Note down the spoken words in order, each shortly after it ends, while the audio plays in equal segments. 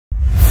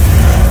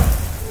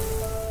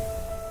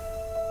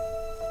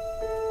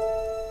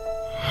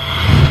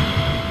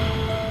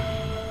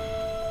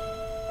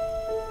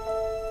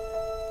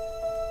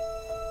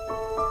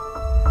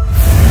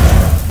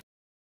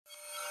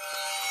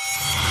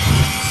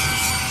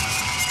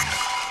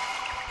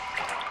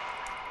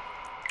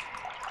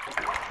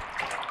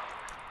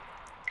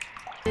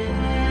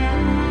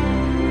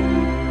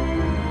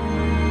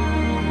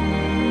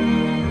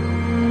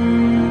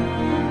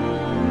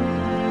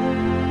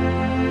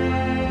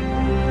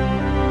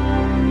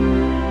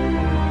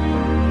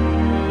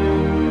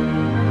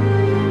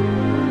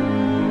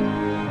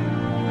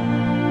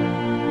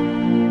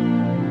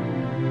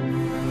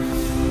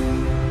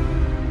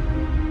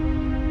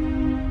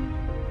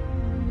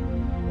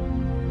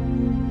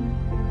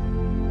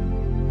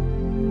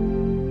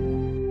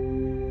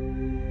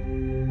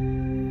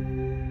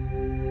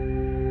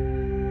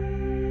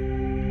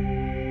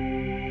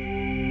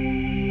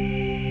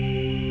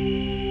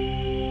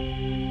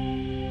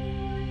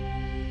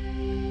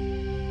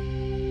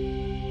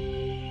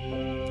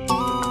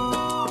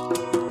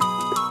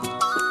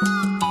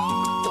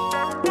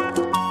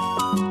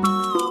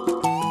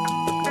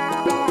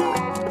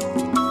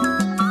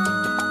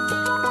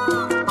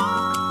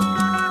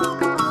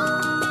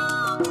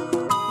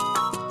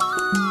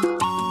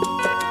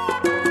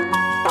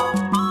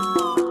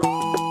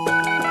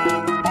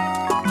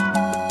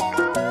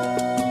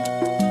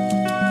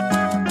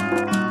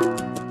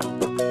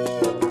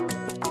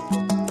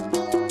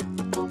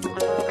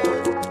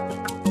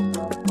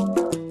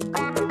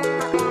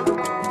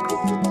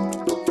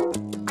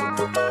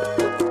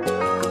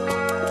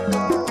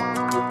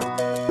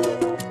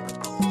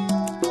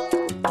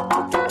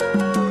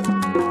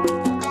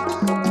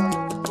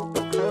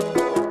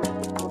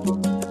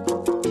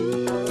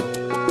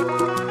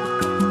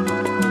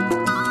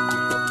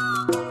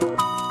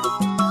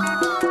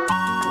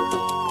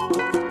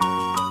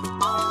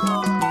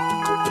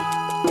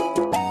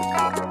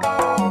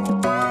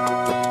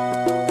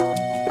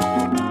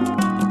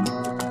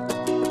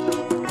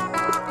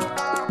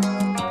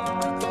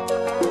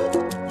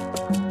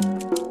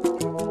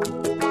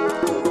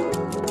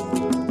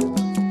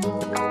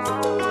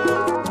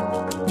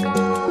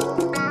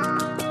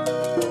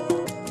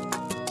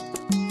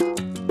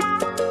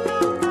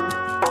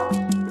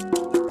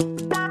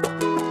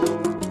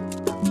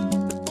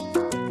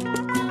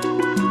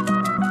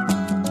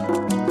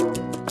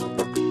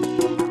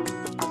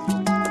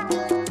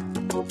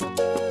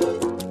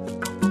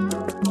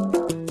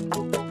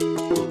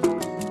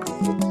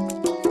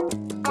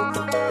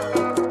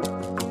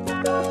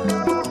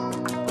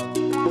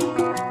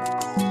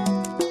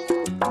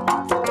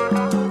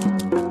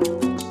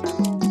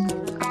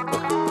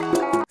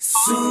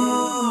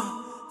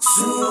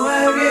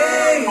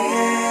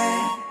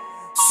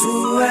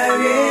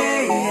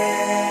Wawieye,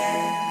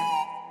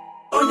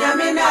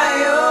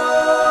 Onyaminayo.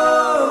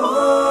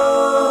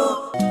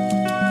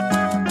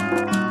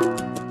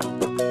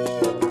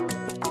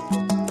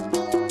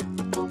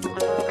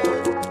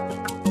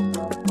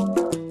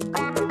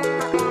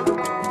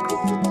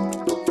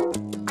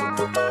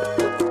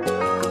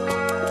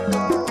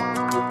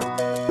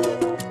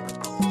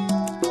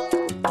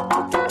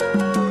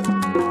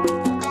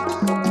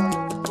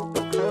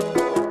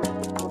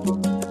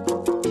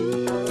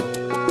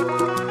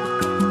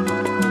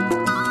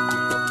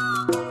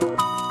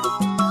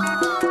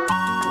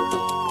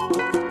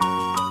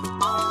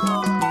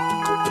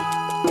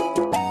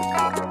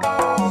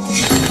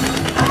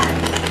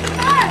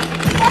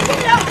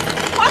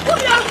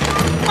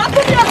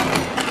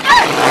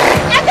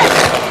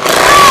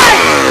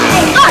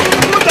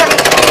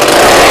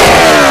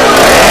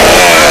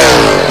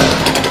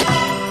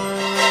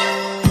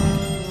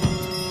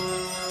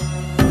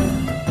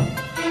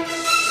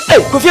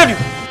 Kofiadu,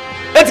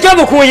 eti ka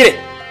boku yire.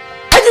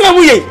 Ajina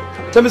mu ye.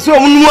 Temi so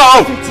mu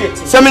a.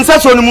 Se me nsa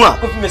so no mu a.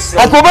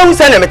 Anko ba hu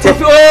se na mete.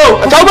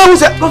 Oh, ka ba hu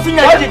se.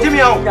 Kofinya. Odi timi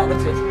a.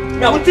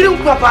 Na mutiri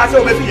nkwa pa se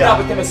obefi ya.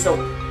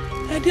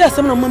 E dia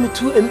asem na mama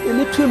tu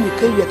ene tu mi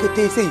kan wi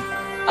akete sei.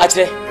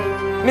 Achire.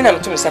 Mi na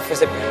mtu msafe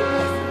se.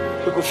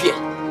 Kofie.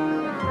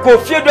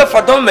 Kofie do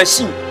fadon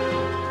machine.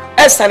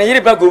 Esa na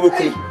yire ba go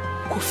boku.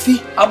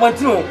 Kofi.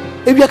 Abantino.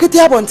 Ewi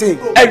akete abonte.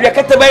 Ewi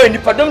akete ba ni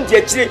fadon di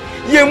achire.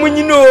 Ye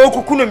munyi no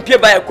okuku no mpie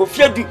ba ya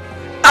Kofiadu.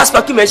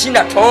 Aspaki machine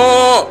na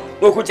ton.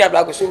 No ku ti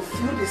ablago so.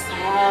 Fio de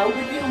sa,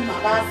 obi bi ma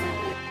ba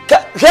sa.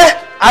 He,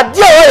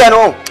 ade o ye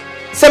no.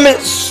 Se me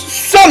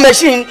so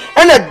machine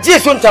na die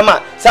so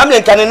ntama. Sa me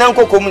nkan na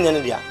nkoko mu nya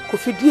ne dia.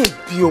 Kofi die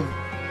biom.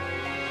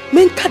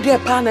 Men ka de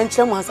pa na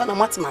nkyere mu ansa na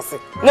matemase.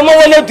 Na ma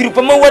wona duru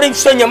pa ma wore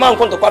so nya ma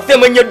nkonto kwa fe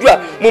ma nya du a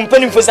mo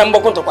mpani mfo sa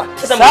mbokonto kwa.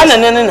 Sa na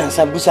ne na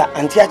sa busa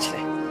anti akire.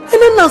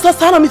 Ene na sa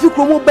sa na me fi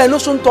kromo ba no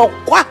so nto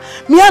kwa.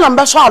 Me ana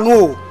mbe so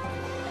anu o.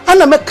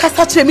 Ana me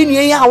kasa kire me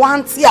nuen ya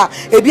wanti a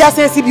ebi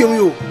asensi biom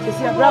yo.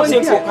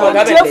 Sisi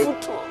abra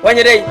futu.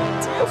 Wanye dai.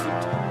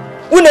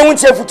 Una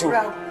wuntie futu.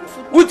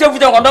 Wuntie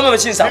futu kwa doma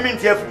machine sa. Mimi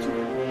ntie futu.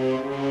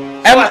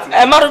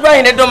 Maro do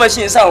hin do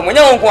machine sa o.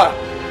 Munya wonko a.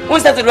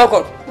 Won set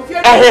record.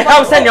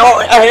 Ham sa nya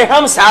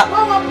ham sa.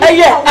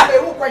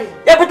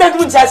 Ya peta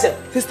du nchase.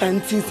 Sister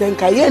nti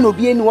senka ye no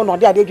bi eni wono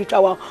de ade twitwa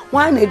wa.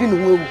 Wan na edi no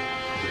wu.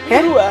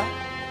 Bruwah.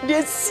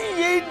 De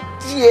sie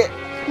die.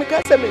 Me ka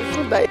se me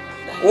fu dai.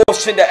 Wo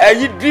se da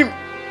ayi dream.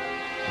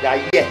 Da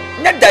ye.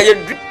 Na da ye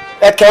dream.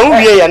 E kan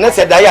wie ya na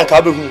se da ya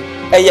nka ba hu.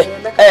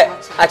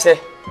 Ache.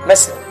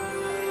 Mess.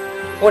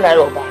 Wona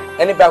yo ba.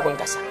 Eni ba ko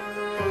nkasa.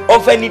 O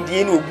fa ni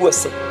die ni obu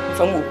ose.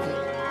 Fa mu oku.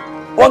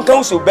 Won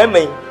kan so ba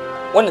man.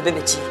 Wona de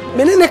na chi.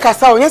 Menene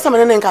kasa o, nyesa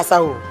menene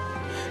nkasa o.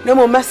 Na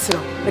mo mesro,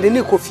 me de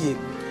ne Kofie.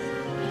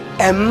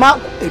 Emma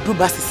edu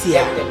basisi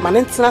ya.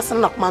 Mane ntena se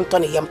na kuma nto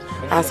ne yam.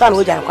 Ansa na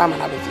oja kwa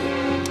mana be fi.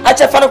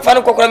 Ache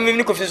fano kokora mi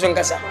ni Kofie so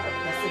nkasa.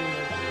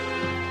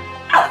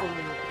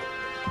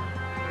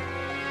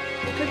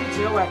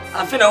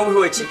 Afina wo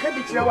ho echi.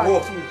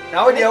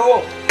 Na wo de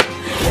wo.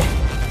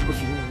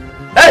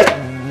 Hey!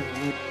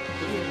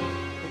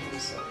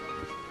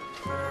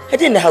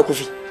 Ade na ha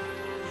Kofie.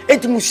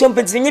 Enti musuam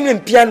penti nyem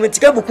mpia no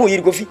tika boku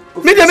yiri Kofie.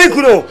 Me de me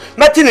kuro,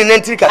 mati ne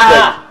nantiri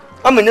kakra.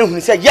 Ama na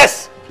hunu say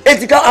yes.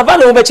 Enti ka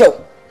abana wo bechew.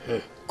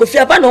 Kofie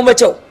abana wo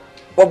bechew.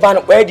 Wo ba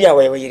no kwa dia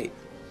wo yiri.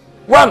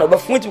 Wa no ba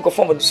funti ko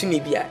fom do sumi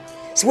bia.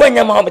 Si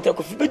wanya ma ho beta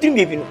Kofie beduru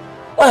me bi no.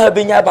 Wa ha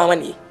benya aba ma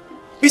ne.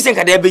 Bi sen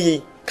ka da be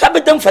yi. Ka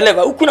betam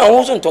faleva ukuna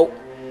ho so nto.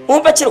 Wo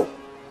bechew.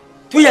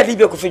 Tu ya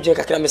libia Kofie je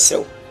kakra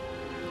mesew.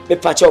 Me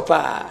pacho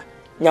pa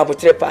nya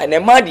botre pa na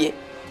ma de.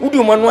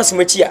 Udu ma no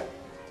asemachi a.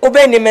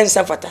 Obe ne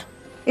mensa fata.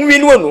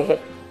 Nwini wonu ho.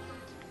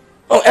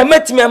 Oh,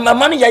 ematimi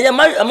amanu ya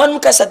amanu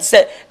kasa te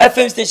se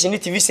FM station ni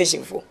TV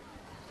station fo.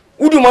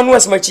 Udu manu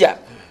asmachi a.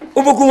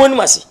 Obogu wonu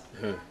mase.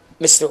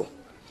 Mr.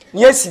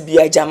 Nyesi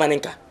bia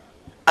jamanenka.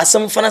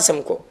 Asem fana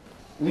sem ko.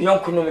 Mi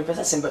yonko no me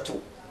pesa sembeto.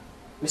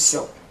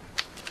 Mr.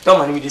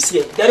 Toma ni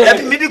disi.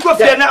 Mi di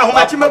Kofie na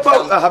ahomachi me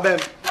pa habem.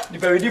 Di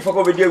pe di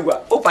foko be di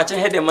agua. O pa che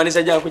head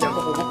manager jan ko jan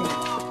ko boku.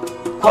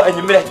 Ko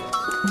enyimre.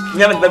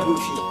 Nyame ba bu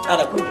fi.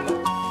 Ada ko duma.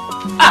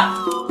 Ah.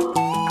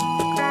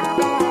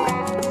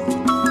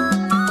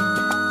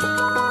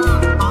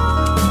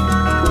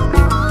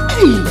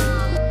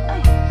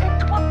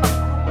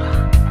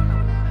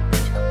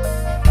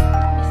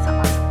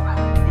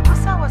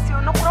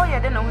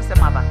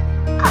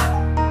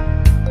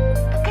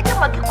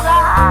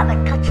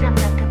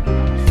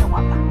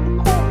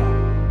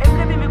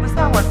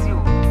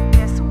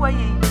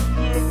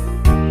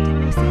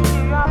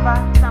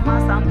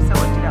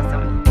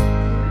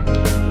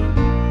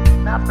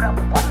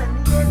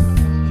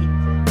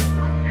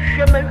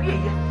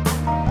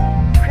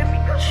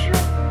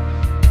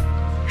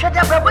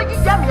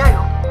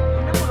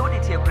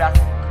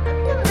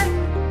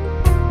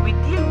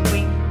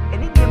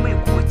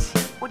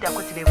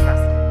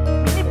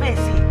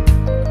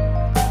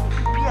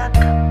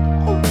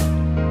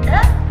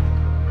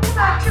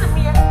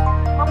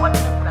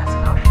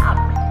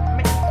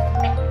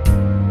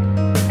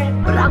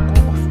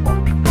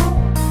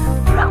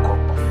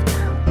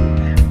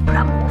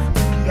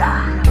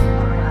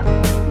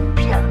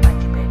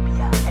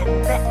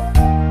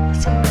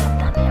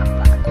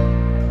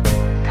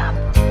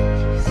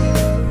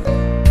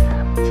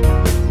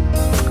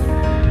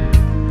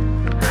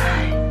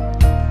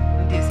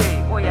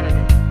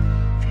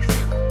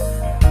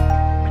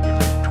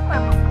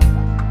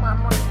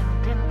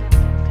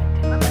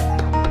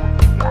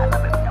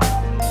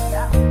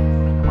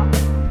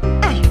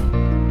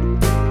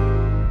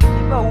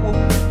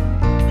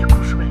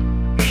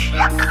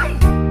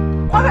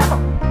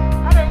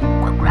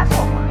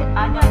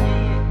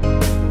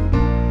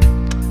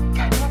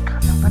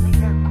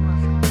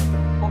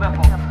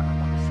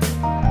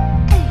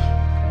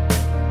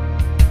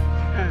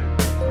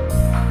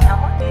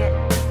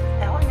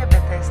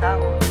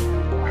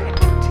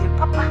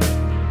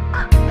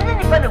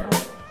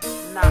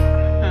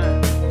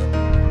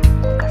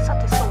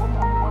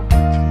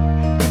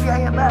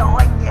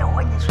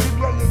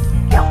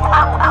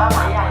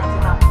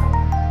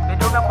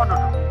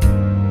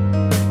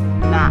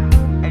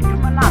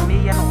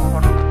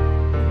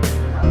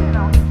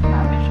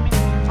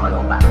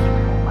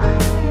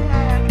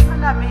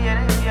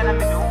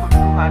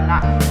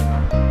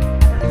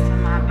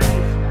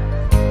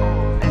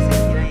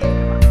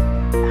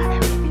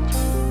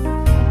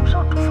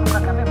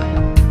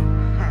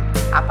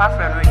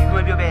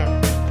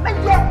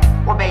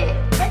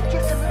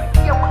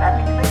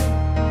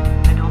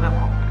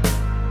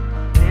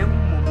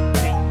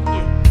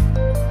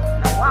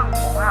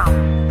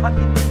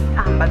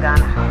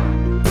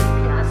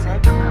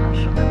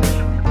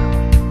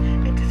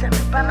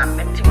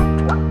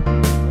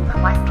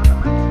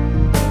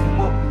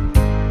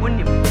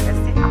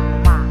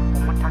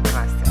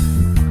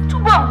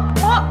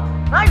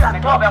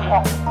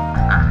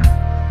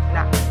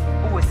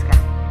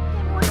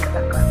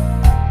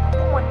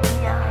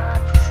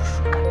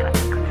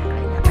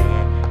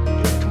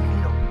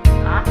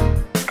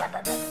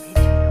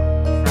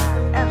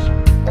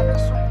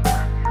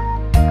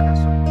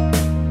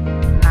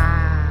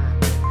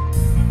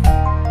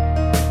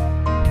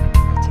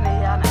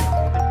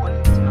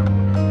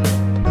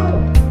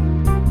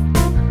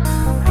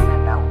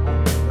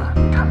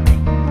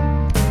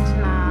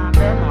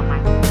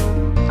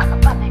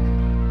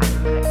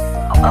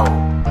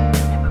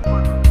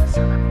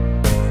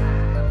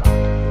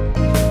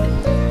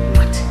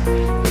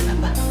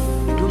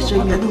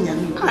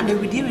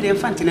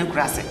 Fantine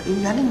kurase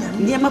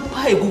ni ma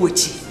pa egu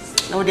wachi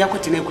na wodi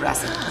akotine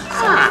kurase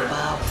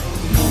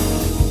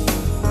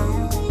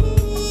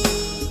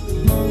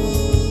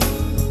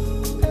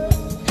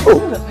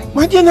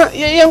Majena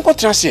ye nko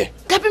trase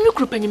dabi mi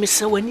krupanyi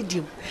mesa wani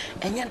dim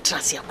enya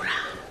trase akura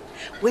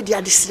wedi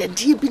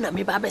adesredi bi na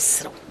me ba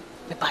besrew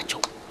me ba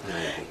cho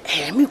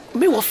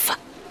me wofa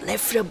na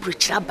efra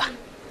bruchiraba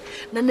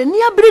na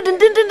nani abere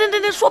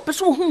dindindindin so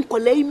peso hu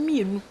nkola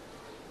imienu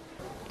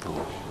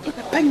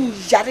Penny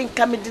yarin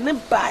coming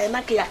in by and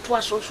I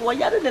can so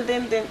yarin and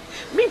then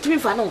me to me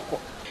for no.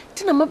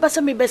 Tina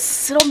Mabasa may be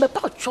sell me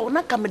pouch or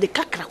not come the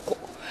cacraco.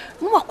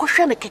 No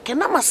question a cake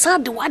and I'm a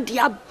sad what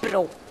dia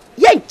bro.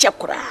 Yay,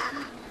 chakra.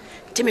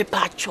 Timmy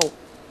Pacho.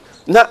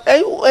 Na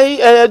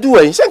do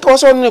I send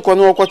us on the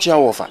corner what you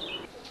offer.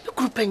 The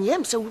group and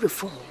yam so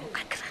reform.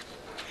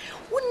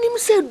 Wouldn't him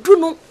say do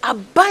no a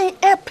buy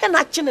a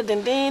penachin and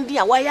then the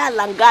Awaya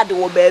Langard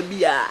or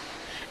baby.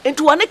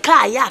 Into one a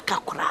car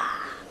yakakra.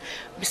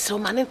 So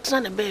man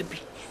trying a baby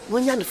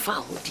when you're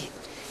found.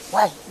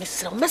 Why,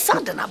 Mr.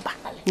 Messanda Naba?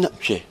 No,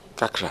 she,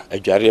 Kakra, a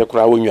jarry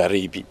cry when you are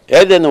raby.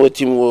 Eden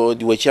what him would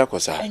do a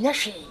chacosa. And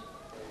yashi.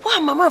 Why,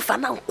 Mamma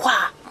Fanan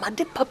qua, my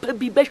dear papa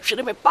be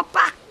better me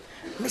papa.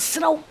 Miss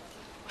Row,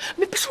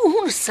 me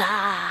pursue, sir.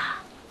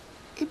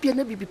 If you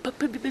never be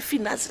papa be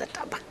finance the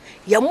taba.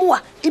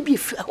 Yamua, it be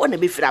I want to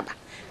be frabba.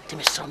 To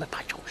Mr.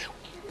 Pacho.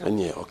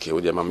 And yeah, okay,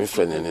 with your mammy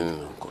friend and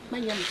uncle.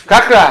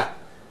 Kakra!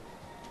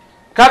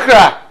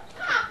 Kakra!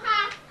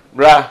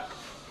 Bra.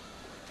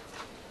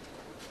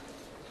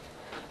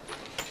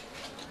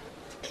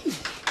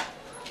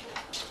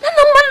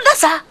 No man,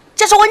 that's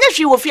just when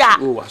you will fear.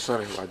 Oh,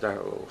 sorry, madam.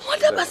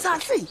 What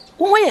about say?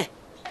 Where?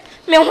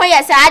 Me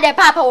where say the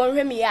papa won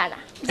hwe me yana.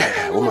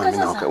 Woman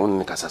na ka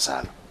won ka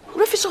sasa.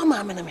 Refiso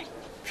ma me na me.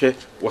 Hwe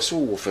wo so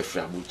wo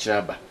fefra bu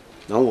kiraba.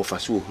 Na wo fa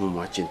so hu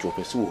mu ache nti wo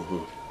pese wo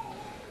hu.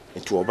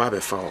 Nti wo ba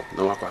be fa wo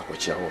na wakọ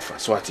akọchia wo fa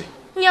so ate.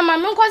 Nya ma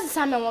me nko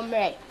sisa me wo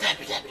mre.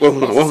 Wo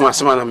hu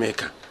asema na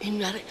meka.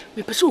 Enware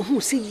me pese wo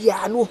hu se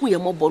ya na wo hu ye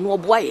mobo no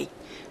obo aye.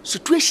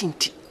 Situation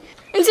ti.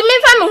 Nti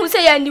me fa me hu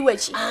se ya ndi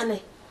wachi.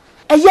 Ane.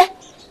 Eye,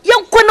 ye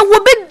nko na wo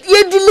be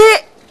ye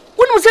delay.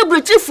 Wonu se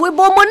brechifu e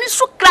bo money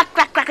so crack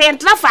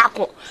entra fa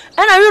ko.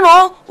 And you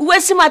know,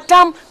 wasting my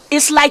time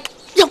is like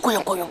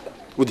yonko.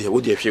 Wo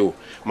de hwe wo.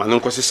 Ma no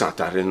nko sisa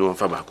atare no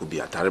fa ba ko bi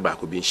atare ba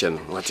ko bi nhye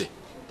no wate.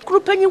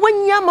 Krupanyi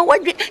wanya ma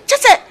wadwe.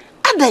 Chese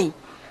adan.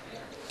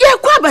 Ye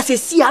kwa ba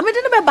sesi a me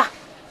de ne beba.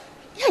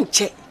 Ye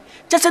nche.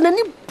 Chese na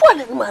ni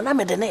bole ma na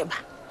me de ne ba.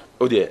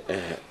 O de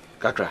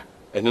Kakra,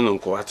 eno no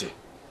nko wate.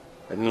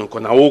 no ko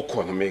na wo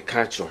ko no me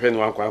ka che hwe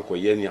no akwa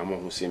ye ni amo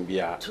ho sem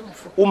bia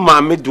wo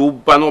ma me do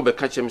ba no be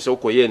ka che me se wo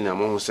ko ye ni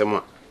amo ho sem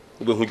a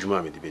wo be hu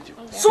djuma me de beji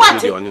so what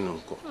the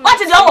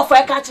wo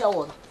for ka che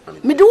wo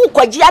me de wo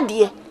kwaji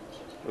ade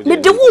me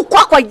de wo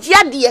kwaji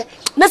ade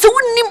na se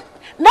wonnim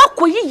na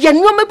koyi ye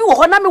nyoma bi wo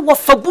ho na me wo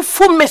fabu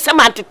fom me se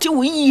ma tete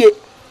wo yie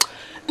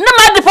na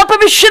ma de papa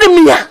bi hwere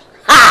mi a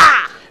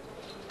ha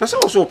na se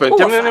wo so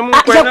pentem ne mu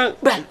kwa na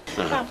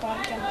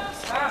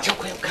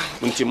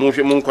Unti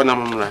mufye munko na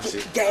mamrasi.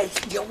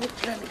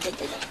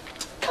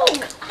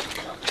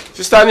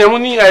 Sister ni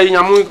amuni ay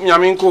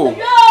nyaminko.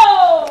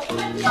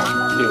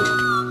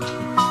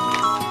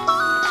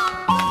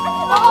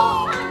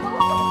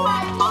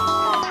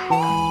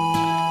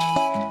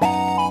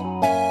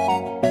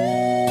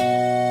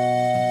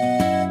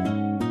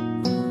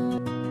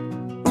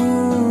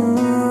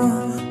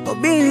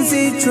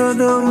 Obinzi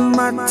chodo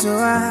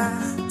matwa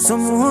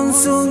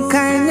sumuhunsun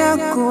kanya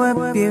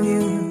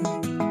kuwapim.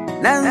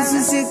 Nansu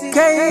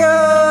sikayo.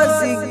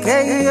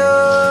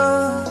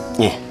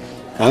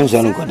 I'm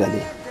sorry,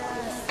 Daddy.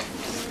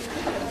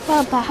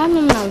 Papa, how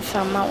many months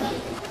from now?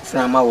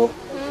 Framawo.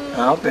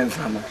 I open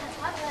frama.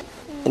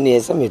 And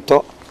yes, I may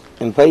talk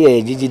and pay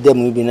a Gigi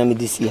them will be named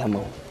this year.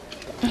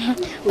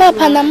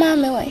 Papa, na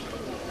mamma way.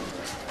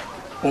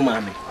 Oh,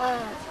 mammy.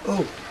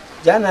 Oh,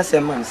 Jana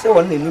said, man, so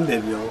only new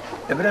baby.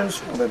 The brand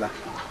of Baba.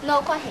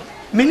 No, go ahead.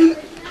 Mini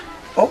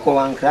Oko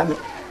and Crammy.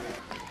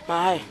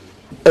 My.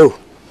 Oh.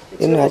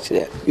 Ina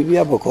actually, bibi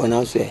aboko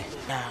na so e.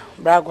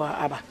 Bragwa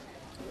aba.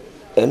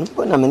 Enu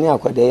ko na meni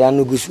akwade ya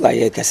no gusu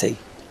aye kasai.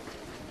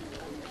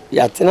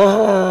 Ya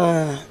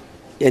tena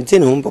ya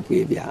tena hom papo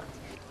ye bia.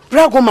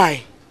 Bragwa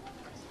mai.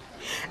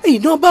 Eh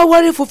no ba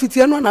ware for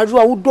fitia no na a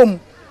wodom.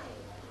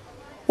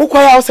 Wo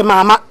kwa ya wo se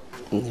mama.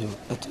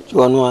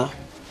 Atujo no a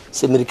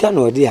se America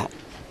no de a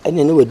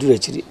ene ne wadura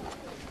chiri.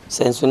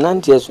 Senso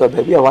nante so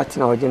ba bia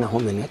watena oje na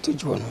hom ne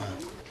atujo no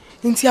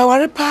a. Nti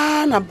aware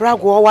pa na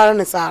Bragwa ware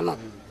ne sa no.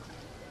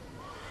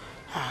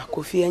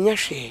 Kofi anya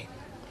hwe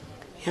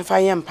yemfa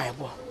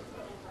yempaibo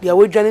bia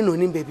wodwane no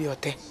nim baby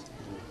ote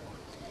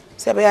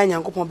se be ya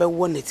nyankopon be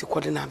wo neti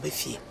kode na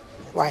bafie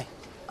why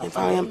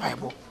yemfa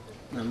yempaibo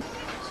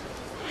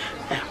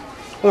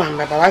wa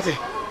mbaba wate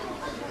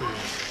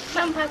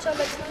Papa,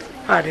 chobe.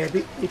 de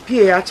bi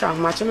ipie ya cha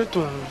ma che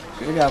meton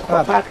Ya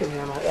kwa park ni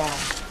ma ya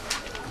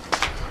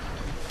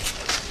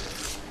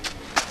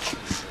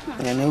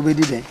ya ne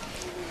obedi den.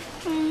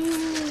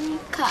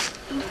 Ka,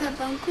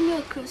 papa,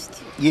 kunyo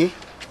Christi. Ye,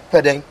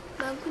 peden.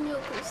 Bankunyo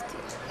Christi.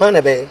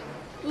 Mana be?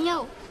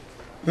 Nyo.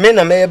 Me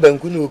na me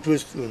bankunyo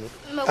Christi no.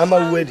 Ama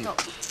wedi.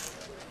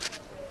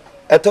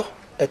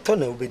 Eto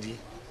na obedi.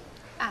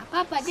 Ah,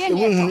 papa, dey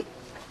ne.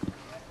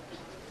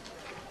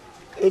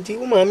 Eti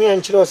wo maami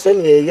anchire ose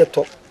na ye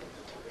to.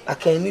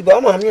 Akan ni ba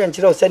wo maami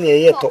anchire ose na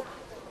ye to.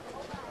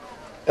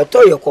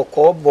 Eto ye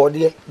kokko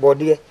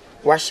bode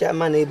wa hia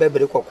ma na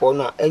ibebere kokko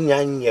no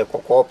anya nye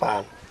kokko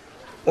pa.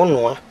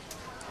 Wonoa.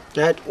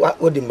 Na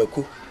wodi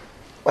maku.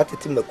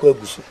 Watete maku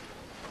agusu.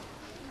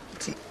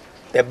 Ti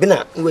e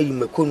bina we yi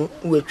maku no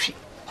we twi.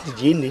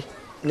 Dije ni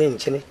na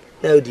nchene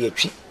na odi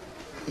atwi.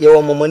 Ye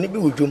wo momone bi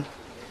wodwom.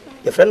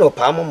 Ye fra na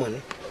opa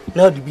momone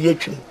na odi bi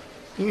atwi.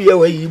 Ye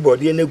wa yi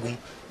bode na gum.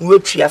 We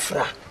twi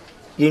afra.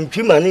 Ye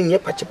ntwi ma ne nye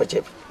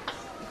pache.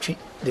 Twi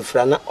de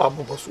fra na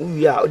abobos.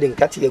 Wi a odi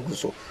nkate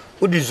aguso.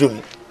 Odi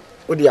zomi.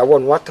 Odi ya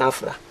won wata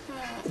afra.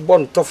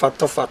 Bon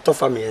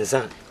tofa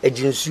mienza.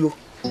 Ejinsuo.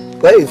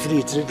 Why you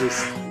free 3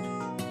 days?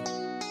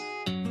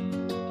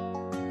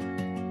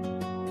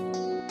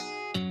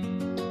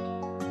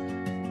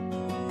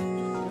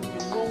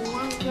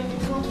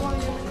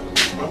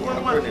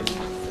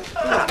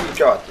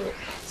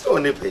 So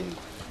ne pen.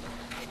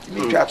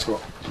 Mi twatro.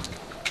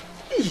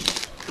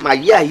 Ma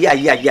ya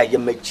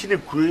ma chire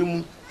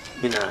kuremu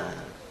mina.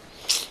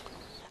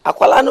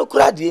 Akwala no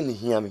kura de ni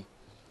hia mi.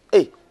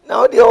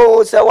 Na o de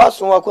o se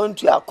waso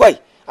akwantu akwai.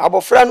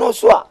 Abofra no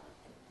so a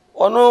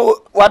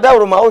ono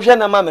wadawro ma wo hwe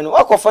na ma me no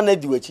wakofa na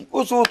diwachi.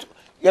 Usu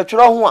ye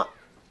twero ho a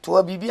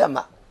to bibi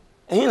ama.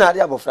 Ehin na de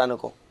abofra no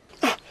ko.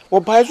 Wo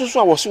bai so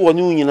a wo se wo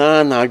ne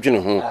nyina na adwene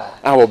ho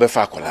a wo be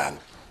fa akwala no.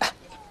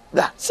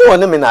 Da se wo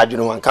ne me na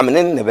adwene ho anka me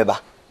ne beba.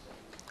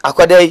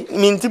 Akwada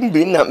mi ntim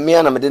bi na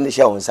me na me de ne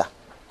hia wonsa.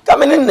 Ka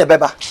me ne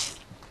beba.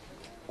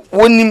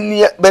 Wonim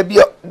ni babi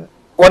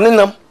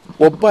wonenam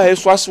wo bai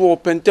so ase wo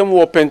pentem.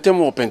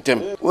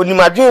 Wonim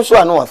adwene so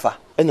ana wafa.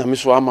 Ena me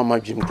so amama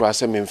dwem kura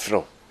se me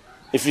mfrɛ.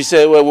 Ifi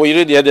se wo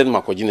yire de eden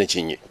makogi na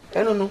chinye.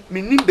 Eno no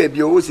me nim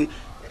babi o se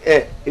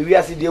ewi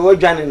ase de wo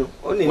dwane no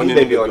oni ni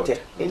babi o te.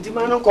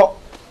 Entima no ko.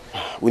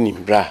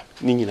 Wonim bra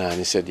ni nyina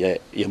ne se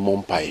de ye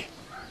mompai.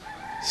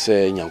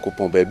 Se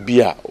nyankopon ba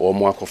bia o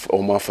mo akofa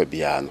o mo afa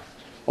bia no.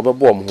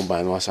 Obebo o mo ho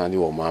ban no asande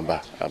wo mo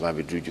aba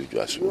be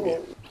drujojo aso bia.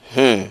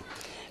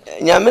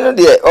 Nyame no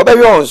de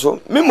obehwe on so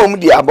me mom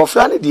de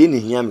abofra ne de ni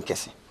hia me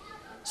kese.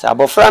 Se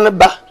abofra ne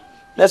ba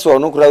na so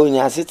no kura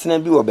onya asetena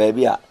bi wo ba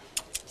bia.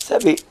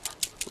 Sebe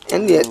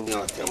ende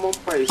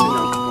mompai se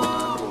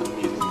nyankopon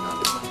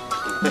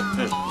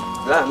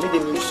la me de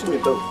mi su me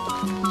ba.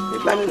 Me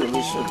ba ne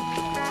mi su.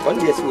 On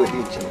de se wo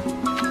de chi.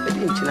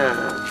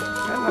 China.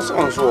 Na so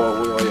on so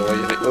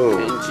oh.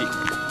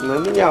 Na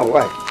me nya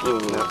why?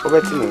 Na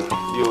obeti me.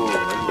 Yo.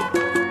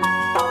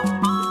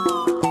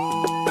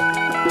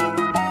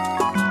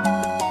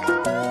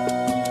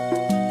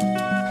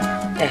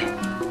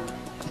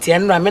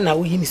 Tienra me na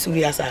wo yi ni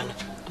serious ana.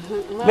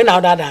 Me na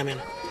oda da me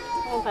no.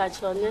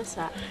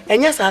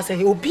 Enya sa se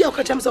obi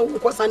akacham se wo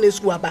kwasa na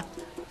esu aba.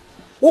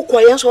 Wo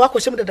koye so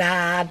wakohyem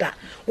dadaada.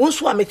 Wo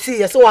nso ameti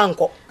ye se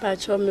wanko. Pa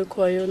cho me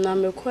koyo na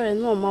me koye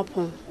no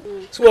mapon.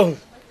 So wo.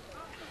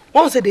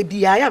 Won se de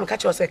bia ya me ka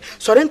che se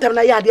sori ntam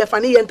na ya ade fa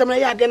ne ye ntam na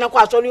ya ade na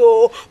kwa sori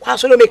o kwa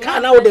sori me ka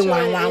na wo de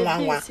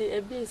nwa.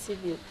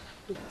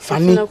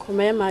 Fani na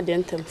koma ma de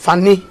ntam.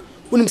 Fani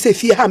wonim se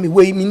fie ha me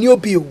wei me ni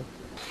obi o.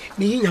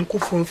 Ni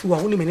nyankofo mfi wa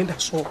wonim ne da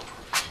so.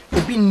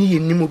 Obi ni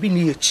enim obi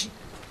ni echi.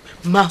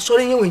 Ma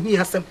sori nye wenyi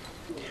asem.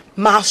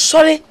 Ma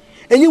sori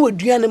enyi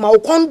weduane ma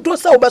wokondo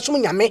se obesom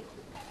nyame.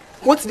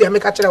 What dey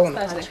make a kire won?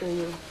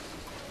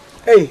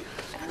 Hey,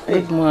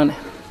 good morning.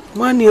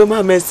 Morning, o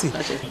ma Mercy.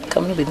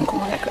 Come no be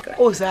nko.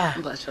 Oh sir.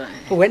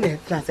 When dey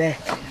plan say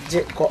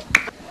je ko.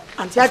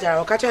 Auntie Aja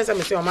o ka kire say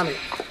me say o ma me.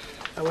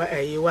 Awa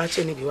wa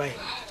che ni bi why.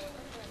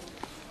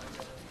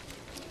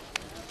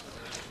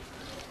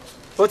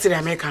 What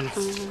dey make no?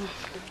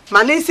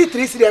 Manisi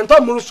 3 cedi ento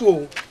murusu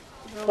o.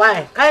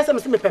 Why? Kai say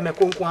me peme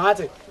konku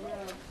ate.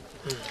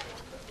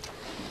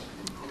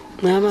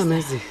 Mama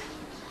Mercy.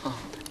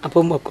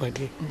 Apo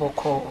mokodi.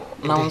 Boko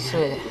na onso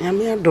e.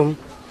 Nyame adom.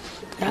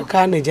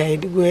 Aka na jai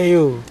digo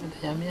eyo.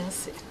 Nyame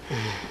ase.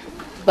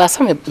 Ba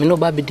sa me no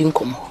ba bedi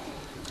nkomo.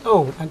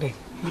 Oh, ade.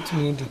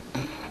 Mutumi di.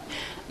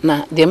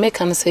 Na de make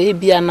an say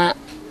bia na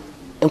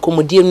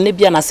nkomodie no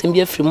bia na sem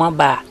bia firi mu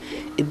aba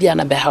e bia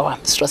na be hawa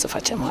stress fa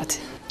chemate.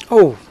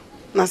 Oh,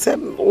 na se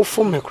wo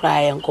fo me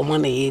kra ya nkomo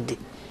na yedi.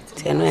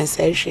 Ti no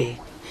ense hwe.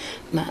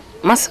 Na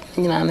mas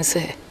nyina ne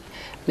se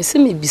me se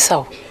me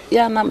bisaw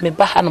ya na me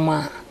ba ha no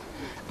ma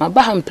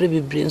ba ha mpre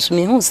bebre nso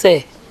me hu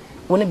se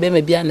woni be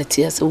ma bia na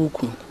tie se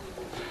wokunu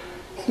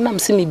na me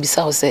se me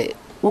bisaw se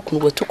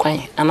wokunu watu kwan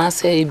ana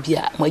se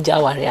bia magya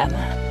ware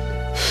ana.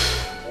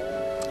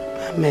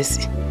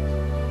 Mercy.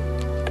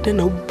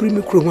 Adana ubri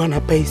mi kuro ana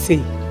pa ise.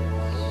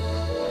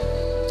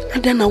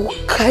 Adana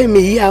kai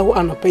me ya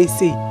ana pa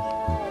ise.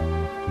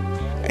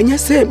 Enya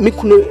se me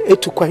kunu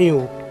etu kwan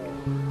o.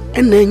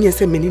 Ena enya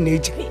se me ni na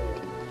ejiri.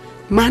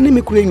 Ma ne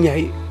me kunu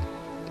nyai.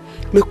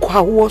 Me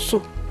kwa wo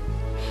so.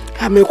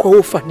 Ha me kwa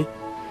wo fani.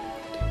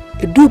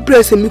 Edu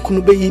press me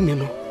kunu be yi me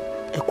no.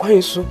 E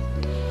kwan so.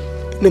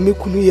 Na me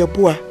kunu ye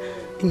boa.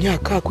 Nya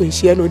aka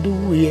akwanhia no de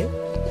wuye.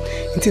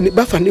 Nti ne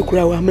ba fani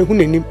kura wa me hu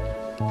nanim.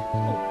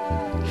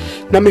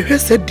 Na me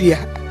hwese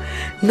dia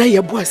na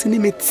ye boa se ni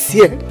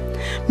metie.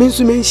 Me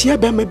nso me nhia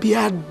ba ma bi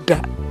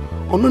ada.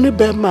 Ono ne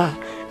ba ma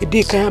e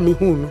di kan me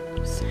hu no.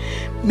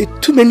 Me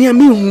tu me ni a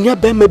me hunya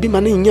ba ma bi ma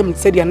na nyam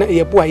se dia na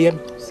ye boa ye.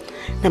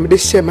 Na me de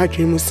hye ma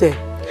dwen mu se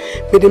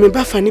me de me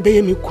ba fani be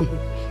ye me kunu.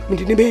 Me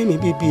de ne be ye me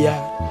bibia.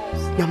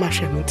 Na ma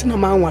hwe no ntina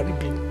ma anware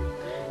bi.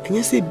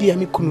 Enye se bia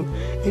me kunu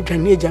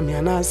edwane eja me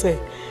ana se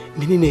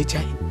me ni na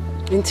eja.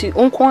 Nti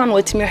onko an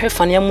watimi hwe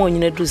fane am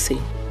onyina du se.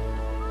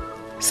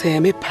 Se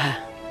me pa.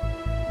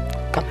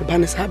 Ka me ba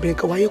ne sa ben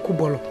ka waye ku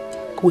bolo.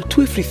 Ka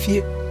wetu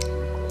efrifie.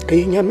 Ka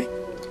ye nyame.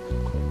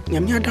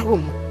 Nyame adawo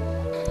mo.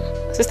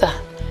 Sister,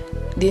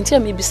 the ntia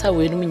me bisa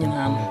we no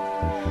nyina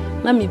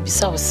no. Na me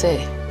bisa wo se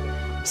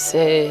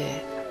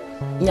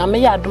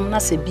nyame ya adom na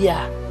se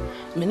bia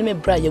me ne me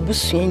bra ya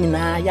busua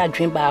nyina ya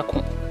adwen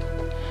baako.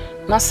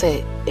 Na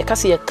se e ka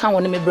se ye kan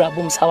woni me bra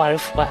bom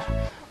sawarefo a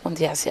on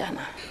dia se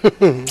ana.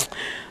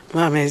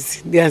 Mama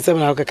si dia nsem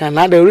na ka kan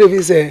na da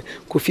refi se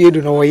Kofi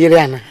Edu no wo yere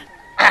ana.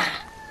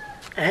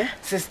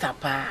 Sister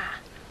pa.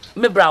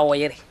 Me bra wo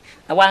yere.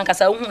 Na wa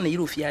nkasa hu na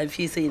yire ofia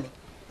fi se ni.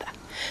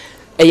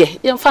 Eye,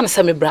 ye mfa na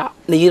se me bra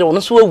na yire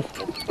wono so awu.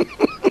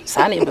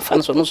 Sa na ye be fa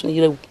no so no so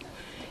yire awu.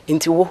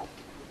 Nti wo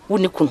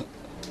ni kunu.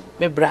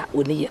 Me bra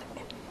woni yere.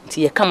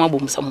 Nti ye kama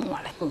bom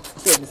samwale.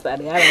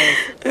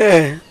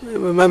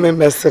 Mama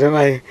mesere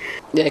mai.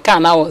 Ye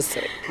kan na wo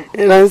se.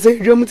 Na se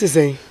dwom ti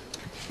sen.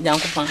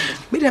 Jankopan.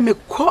 Me de me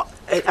ko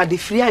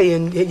adefria ye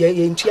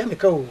ntua me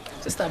ka o.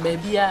 Sister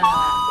baby a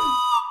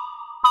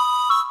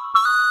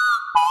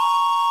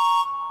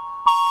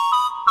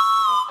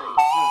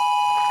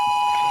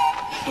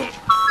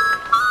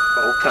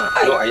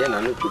no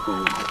ayana no tuku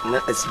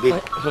na asibe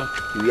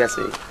wi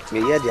ase me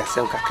ye dia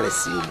sem kakra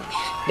si ni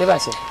de ba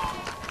se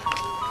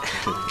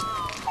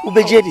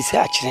ubeje di se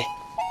akire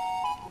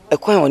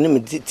ekwan woni me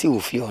ti wo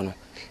fi ho no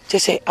che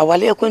se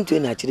awale ekwantu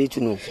na akire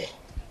tu no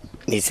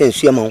ne se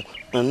nsuya ma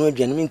na no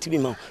aduane me ntibi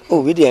ma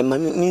o we de ma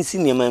me nsi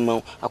ne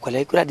ma akwala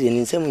ikura de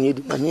ne nsem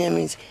nyedu ma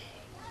me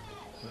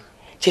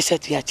che se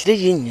ti akire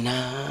ye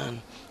nyina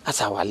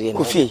asa awale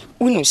Kofi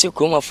unu se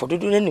ko ma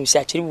fododo na nim se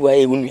akire buwa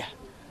e wonua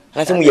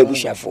anase mu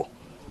yabushafo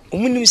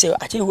omunim se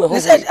akire buwa ho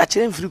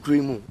akire mfiri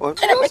kuro mu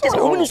ana me se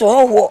omunim so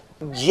ho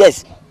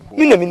yes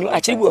mina minu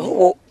akire buwa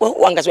ho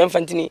wangaso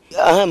mfantini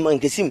man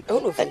kesim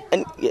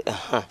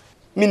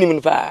minim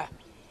nu pa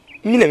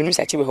mina minu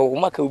se akire ho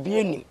maka obi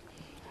anim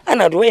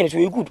ana do yen so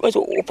good o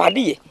so o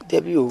pade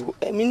Debi o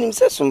minim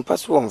se so mpa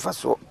so mfa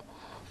so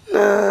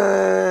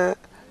na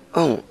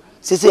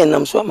sisi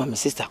nam so ama me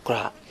sister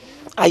kra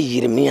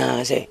ayire me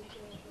a se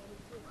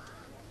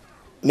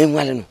me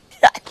nwale no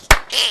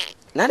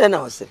nada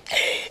na o se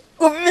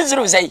o bi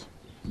zuru sei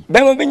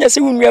ba mo benya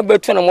se wunu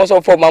abatu na mo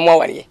so fo mama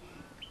ware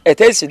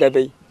etesi da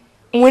bai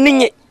woni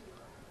nye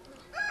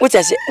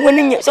wotase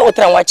woni nye so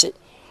wotra wache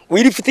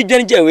we fiti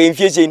dwan je we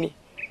mfie ni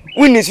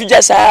woni su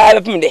ja saa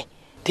bepim de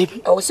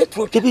Debi o se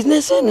pro the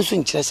business no so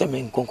nkyira se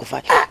me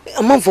nkonkofa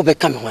amanfo be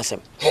ka me ho asem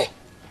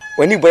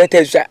woni bole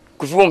tezua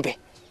kufi wombe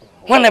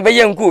wana be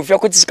yanku ofia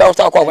ko tisika o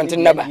ta kwa kwante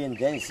naba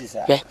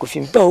kufi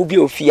mpa obi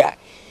ofia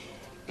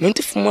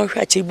mente fuma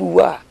hwa chebu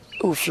wa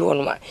ofia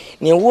wono ma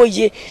ne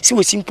woye si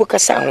wosi mpo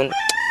kasa ho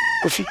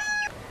kufi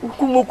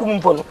ukumokum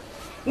mpo no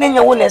na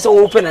nya wona se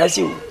wo pe na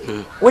ase wo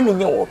woni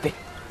nya wo pe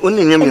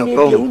woni nya me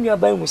ko woni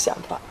aban mu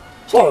sampa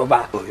so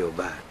yoba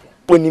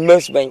woni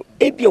mas ban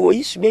ebia wo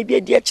yisu be bia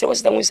dia kire wo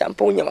se da mu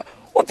sampa wonyama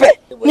wo pe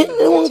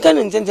ne won kan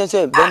ntenten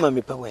se be ma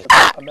me pe we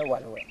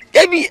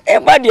ebi e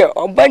ba de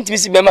oban timi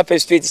si be ma pe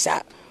straight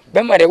sa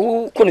be ma de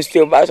wo kono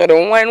straight ba so de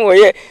won no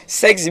ye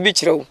sex bi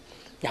kire wo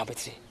ya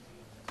betire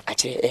a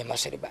kire e ma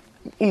sori ba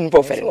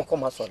mpo fere ko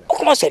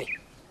ma sori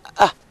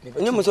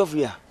onye mo sofu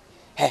ya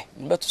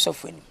mbeto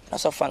sofu ni na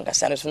sofu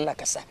angasa ne so na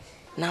kasa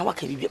na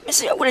waka bibia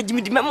mese ya wura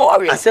jimi di memo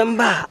awe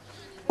asemba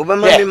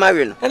obama me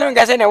mawe no na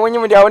ngasa na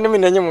wonyim dia woni me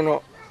nanyim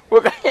no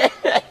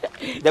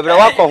debra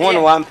wako ho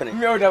no wampene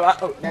me o da ba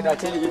na da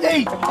tell you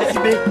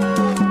sibe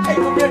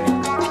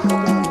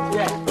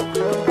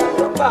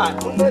ba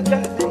umbe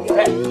kan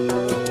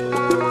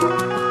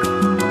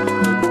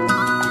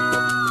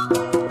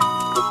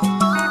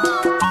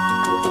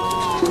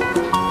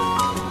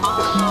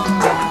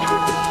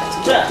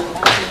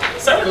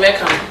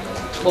Meka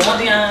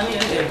bomodia ni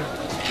ende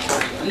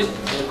ni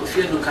ko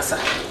fie no kasa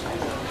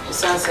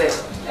sanse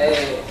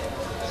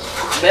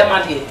be ma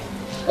de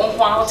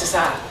onko an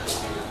otisa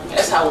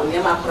esa wo ne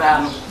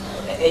makura no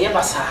ye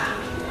basa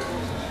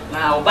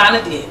na oba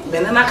ne de be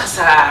na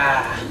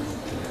kasa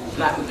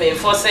na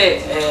pemfo se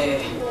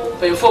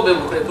pemfo be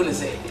bukure bu ne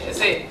se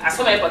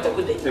asoma e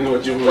pataku de ene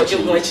ojimu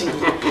achi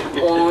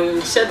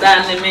on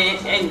sheda ne me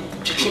en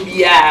twitwi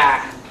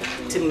bia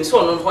tin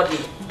so no ho de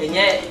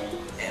enye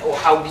o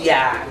how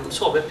bia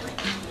so be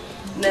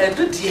na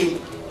dudie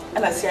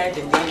ana si ai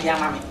de bia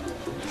mama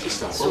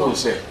sister so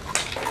say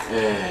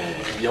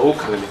ya wo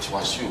kala me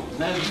tiwasu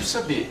na you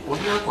sabe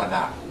woni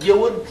akwada ye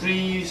wo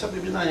dri sabe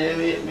bi na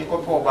ye me ko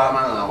po ba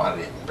ma na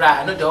ware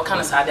bra no de o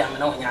kana sa de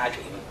amena onya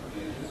adwe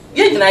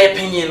ye nyina ye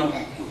panyin no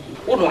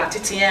wo no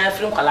atetea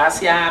firi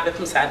kwalase a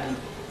bepem sa de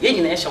ye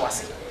nyina ye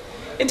hwase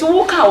enti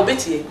wo ka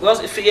obetie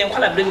because if ye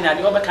kwala bre nyina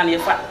de wo be ka na ye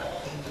fa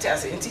ti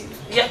ase enti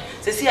ye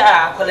se si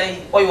a kwala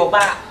oyo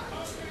ba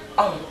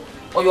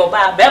oyo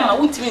ba be ma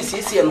wuntimi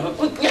siesie no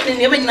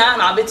ne be nyina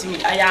na abetimi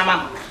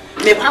ayama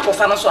me pa ko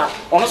fa no so a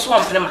ono so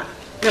amfene ma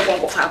me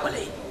ko fa akwala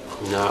yi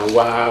na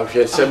wa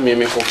hwe se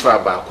me ko fa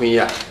ba kun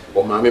ya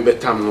o ma me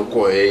betam no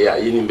ko ya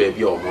yini ba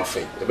bi o mo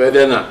fe e be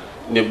de na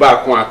ne ba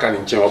ko aka ne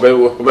nchen o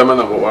be ma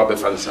na wa be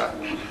fa nsa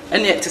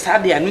ene te sa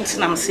de anu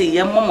ntinam se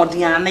ye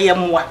momoden ana ye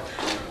moa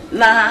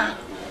na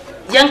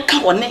ye nka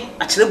woni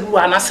a kire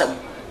BRUWAH anasem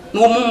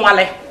na o mu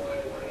nwale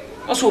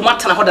o so o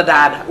matana ho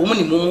dadaada o mu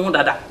ni mu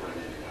dada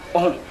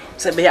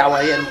se be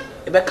awaye no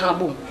e be kan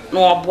bom na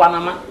oboa na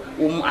ma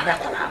o mu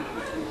arakwala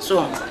so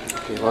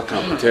okay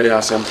welcome tell you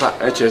asempa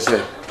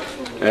hse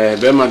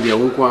be ma de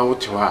wonko an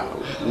wote wa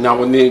na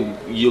woni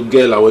you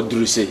girl awu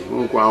duru sei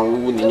wonko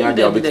an wo ni nya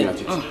de obeti na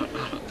titi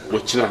wo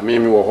kina me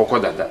wo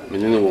hokọ dada me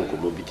ne wonko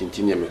bo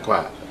bitintin ya me ko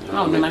a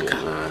na o naka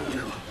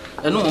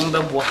enu mo be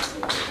boa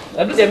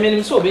abi de me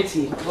ni so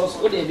obeti because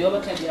o de bi o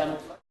be kan bia no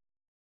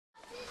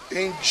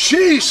in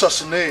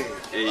Jesus name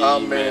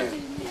amen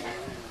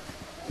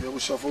you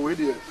shall forward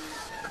here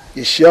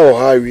yeshia o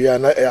ha wi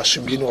ana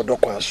asumbi no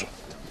odokwan so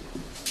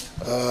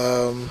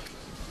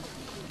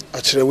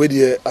akire we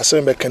die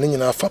asem be kan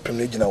nyina afapem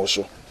na gina wo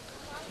so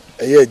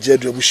eye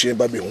agyedu abuhie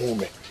ba be hu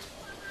me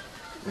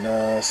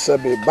na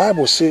sabe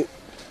bible say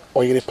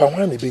oyire pa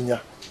hwan na benya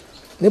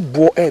ne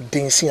bo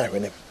densin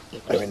ahwene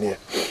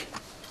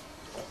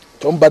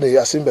tomba de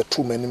asem be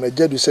tu mani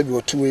agyedu sabe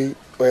otuwe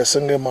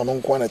oyesenge ma no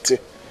nkwa na te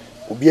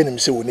obi anim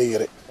se wo ne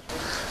yire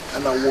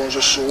ana wo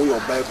nso so wo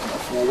your bible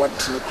for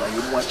what ne kwa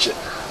yemu ache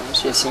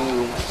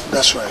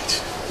that's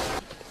right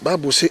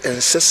bible say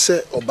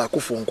ensese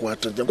obakofo nko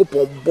ato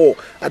Yakobon bo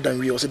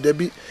adanwe o say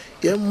debi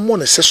ye mo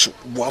ne seso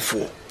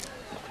boafo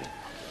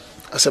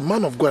as a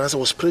man of God as I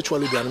was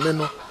spiritually the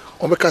no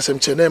on be kasem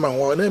chene ma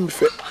ho na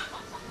mfe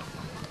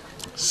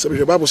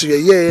sabi bible say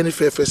ye any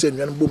fe say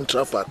nwan bom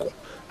trafako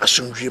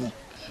asomdwem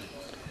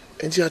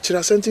enti a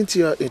kira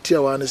sentinti a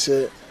etia wa ne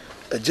say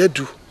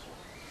ajedu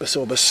be say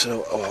obesere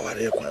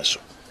aware kwan so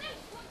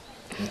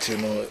enti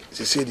no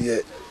se say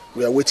de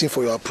we are waiting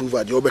for your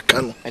approval the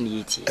obekano and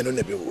yeti eno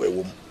na be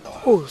wewom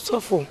oh so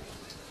for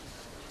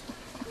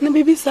Na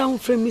baby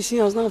sound from mission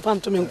house na fan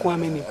to me nko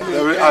ameni.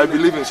 I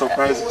believe in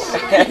surprises.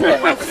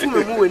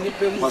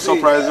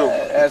 Surprise.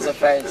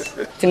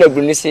 Tina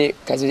Bruni say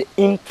cuz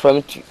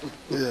impromptu.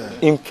 Yeah.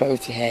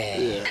 Impromptu.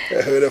 Yeah.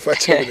 The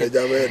fact the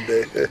jam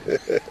there.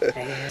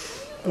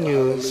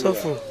 You so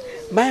for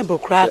Bible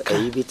crack.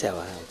 You be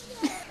tawa.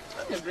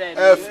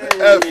 F.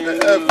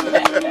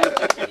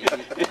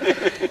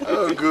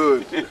 Oh,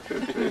 good.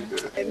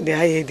 The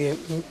higher the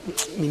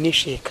mini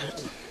shaker.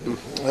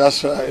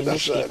 That's right.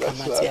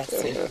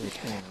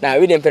 Now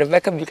we didn't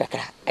perfect be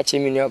kakra. Actually,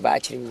 me no ba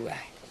actually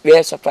we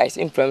are surprised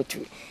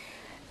impromptu.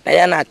 Na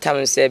ya na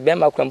tam say be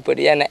ma kwampo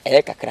de ya na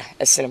kakra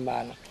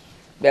esenba no.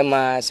 Be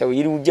ma say we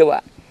yiri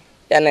ujewa.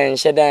 Ya na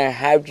nhye dan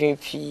have dream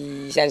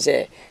fi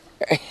say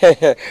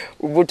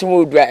ubutumu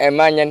odua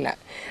emanya na.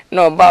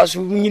 No ba so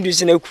nyidu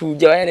se na kru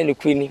je ya na ne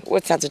kwini.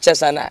 What start to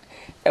chesa na.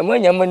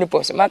 Emanya money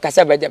pos ma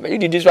kasa baja ba you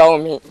did this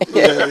one me.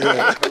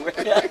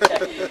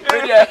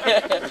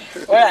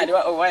 Why?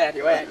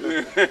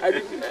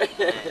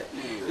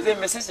 Is it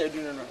message I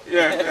do no?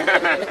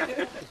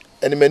 Yeah.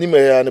 And many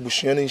may an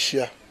bushyan in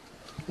shia.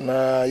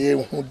 Na ye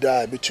who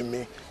die between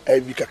me, I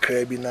be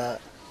kakra bi na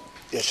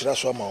yeshira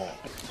so ma.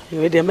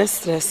 You the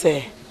mistress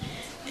say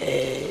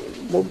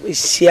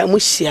shia mu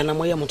shia na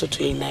moya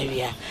mototo ina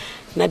wia.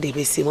 Na de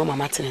be si mama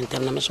matin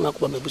ntem na me so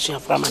makoba me bushyan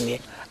fra ma ne.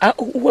 Ah,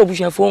 wo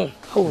bushyan fo?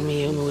 Oh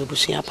me we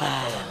bushyan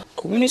pa.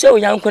 Obi say o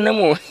yanko na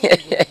mo.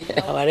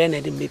 Aware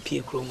na de me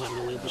pie kro ma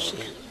me we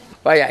bushyan.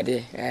 Why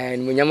de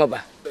munyama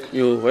ba.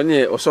 Yo when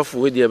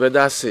osofo we de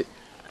beda ase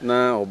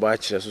na oba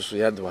kire soso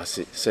ya de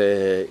wase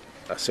se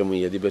asemu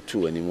ye de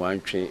betu ani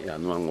wantwe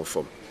anu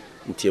anwofom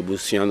nti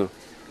ebusuan no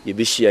ye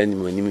be hia ani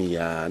manim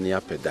ya na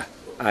yapeda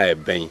a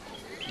eben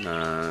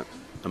na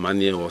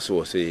amane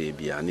wo se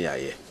bia na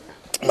aye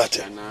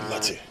mate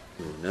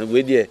na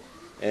we de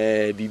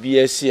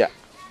BBS a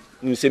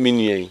nu se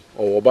menuan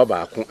o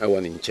baba ako e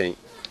woni nchen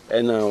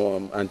e na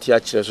anti a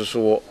kire soso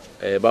wo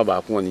baba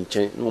ako woni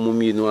nchen no mo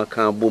mi no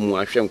aka bomu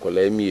ahwe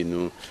nkola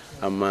mienu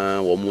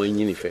ama wo mo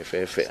anyini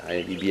fefefe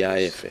aye bibia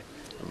ayefe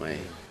amai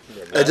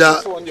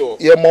eja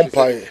ye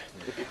mompai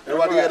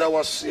everybody that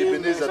was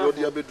Ebenezer do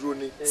dia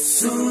bedroni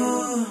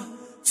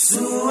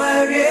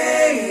suare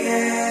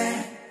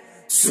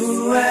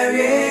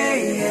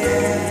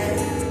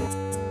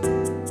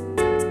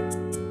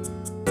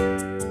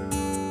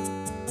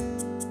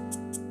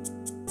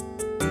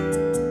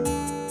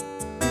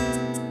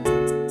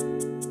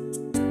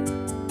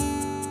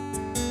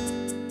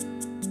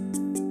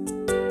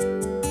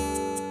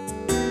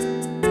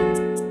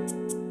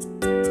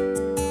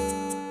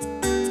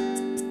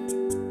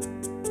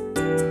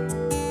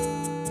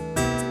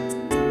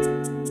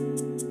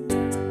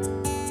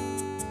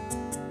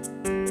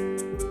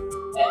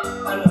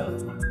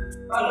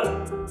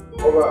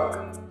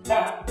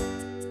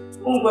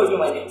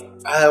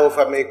I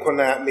offer me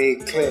corner me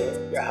clear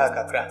ya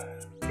hakakra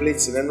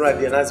plates and right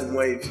and as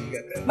more if you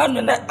get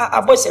man na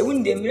abose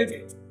winde mredu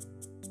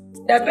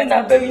da be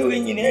na be wi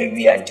nyina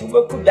wi anti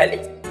wo kudale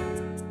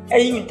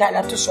ayi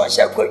ntala to so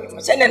asha ko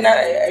wi se na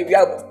wi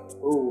abo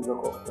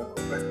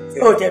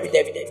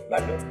David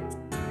bando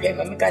be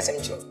ma mi ka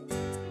sem cho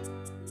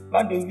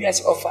bando wi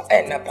as offer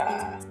na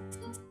pa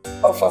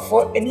offer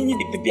for enyi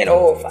di bibia na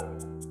offer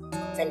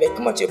na be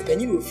kuma cho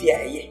panyi wo fi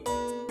aye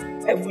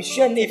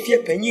ebushua na fi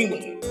panyi mu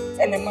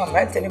ene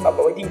mama ntene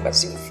baba wadi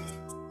kwasi ofi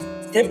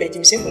tembe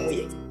jimse mu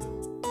ye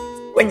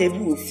wanya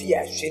bi ofi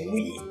a hwenu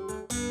ye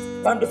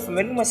bando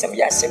fumenu masam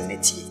ya asem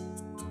neti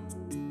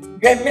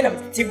gbe na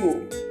mtigo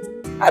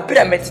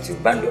abira metitu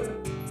bando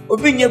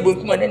obi nya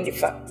bonkuma na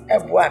ndifa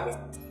eboa me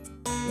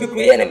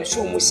bikuru ye na me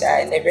so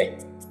musa na hwe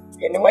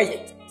ene waye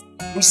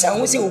musa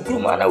wo se okuru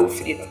ma na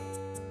ofiri no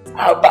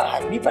aba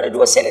ni para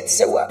do senate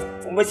se wa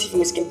o mati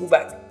fi oske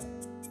guba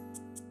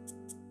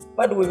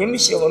bado wonyam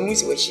hye ho no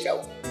se wa hira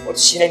wo o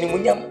hira ni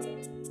munyam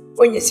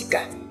onye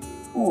sika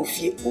wo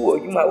fie wo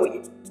adwuma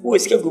wo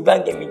sika guba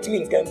ngam mitimi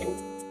nkampo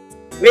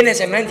we na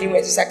se manti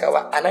we saka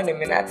wa anano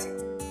menati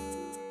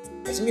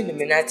asimi no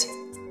menati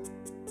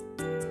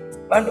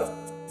bando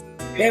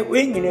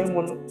we nyina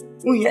mu no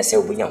unya se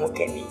obunya ho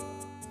kani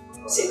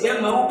se be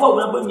ma wo pa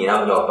wo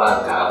nyina wo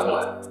pa ka ho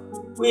a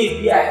we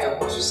bia e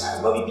ko so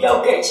sa ba bia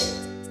o kachi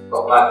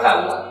o pa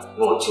ka ho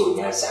no chi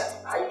onya sa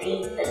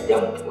ai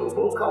edam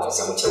ko ka wo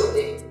se mo che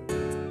ode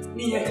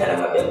ni nya kana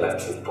ma be ba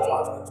tu po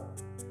wa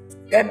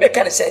ga be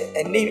kana se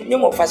ni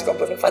mo fast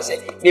company fast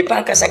me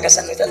pa ka saka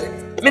sa no ta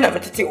me na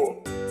metete wo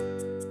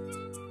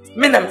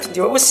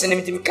sene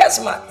mi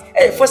kasma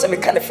e force me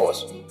kana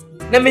force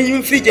na me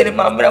yin frige ne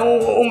mamra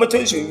o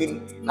moton so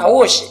yin na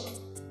wo shi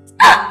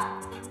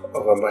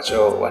Over much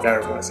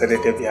whatever said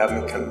it if you have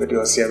me can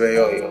video sebe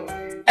yo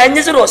and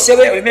you so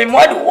sebe me mo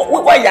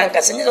why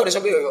yanka se nyi so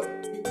sebe yo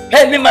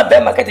he me ma be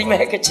makati me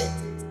hekechi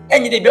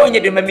enyi de be onye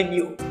de ma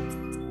meni o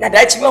na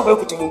da chi me ko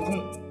ekutu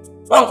ogun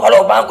wan kwala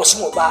oba anko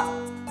sumo ba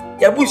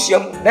ya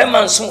busuam be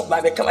man sumo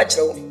ba be kama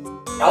kire wo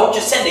na wo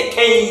send the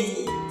kai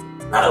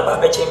na oba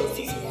be che me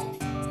VIVIAN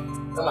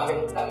kama he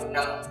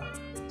na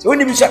so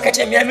woni mi so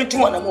akache me ami tu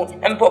wana mo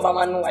empo ba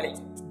ma no wale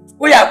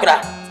wo ya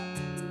kura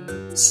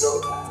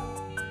so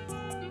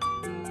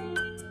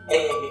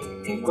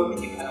and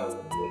committee power.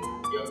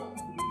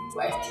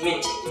 Why,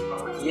 Twitch,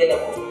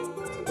 yellow,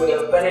 with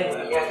a banner,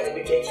 American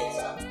education.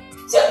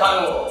 Set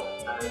on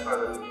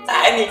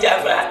I need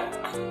Jabra,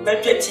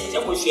 but your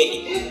teacher was shady.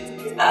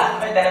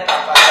 Ah, and then I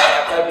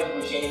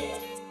can't be shady.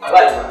 I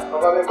like you.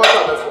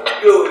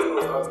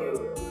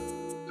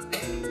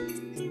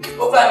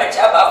 Open a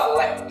chaba for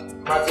one.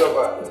 What's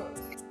over?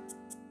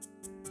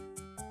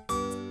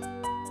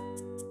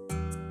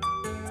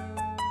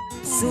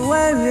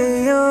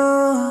 Suwario,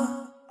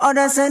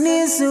 oda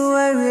sani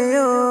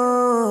suwario.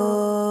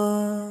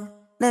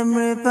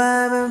 Nemre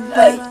pa.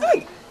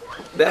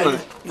 Bema,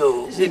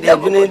 si dia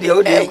bune dia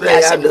o dia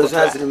kura ya do so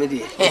asire me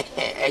dia.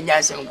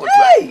 Enya sem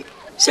kotwa.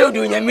 Se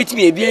odu nya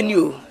mitimi ebiani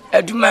o.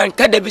 Aduma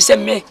kada bi se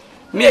me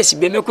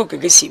asibe me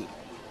kokegesim.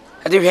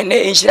 Ade hwe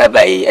ne enhira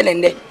bai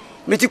enende.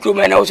 Meti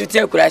kroma na wo so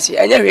tia kurase.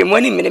 Enya hwe mo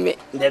ni meneme.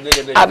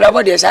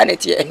 Ablabo de sa ne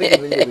tie.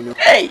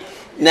 Hey,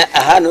 na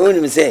aha no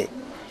onim se.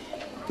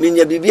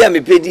 Minya bibia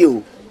me pedi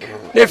o.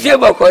 Le fie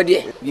boko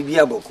de.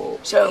 Bibia boko.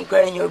 So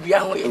nkwa nya obi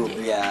aho ye.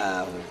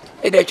 Bibia.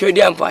 E da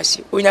twedi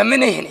ampase. Onyame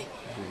ne hene.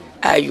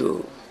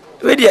 Ayo.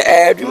 We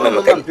dey do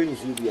me kan.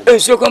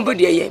 So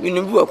company ye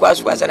minum bi wakwa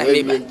so kwasa na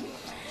meba.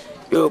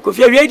 Yo ko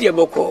fie we dey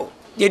boko.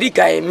 Je di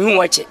kai mi hu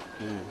wache.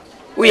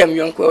 Wo yam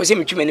yonko o se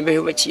mi twime ne be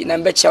hwechi na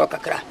mbe cha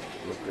kakra.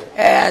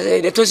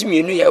 De tosi mi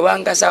enu ye wa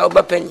nkasa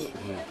oba panyi.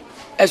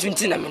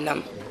 Asunti na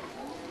menam.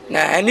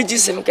 Na ani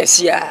gisem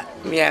kase a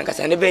mi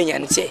ankasa ne be nya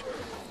ne se.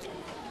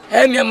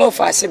 Mi am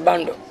fase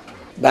bando.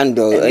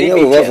 Bando, enye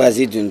wo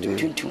fase tuntum.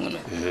 Tuntum no.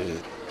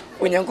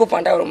 Onyanko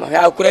panda ro ma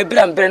akura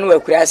bira mbre no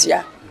akura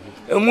asia.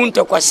 Emu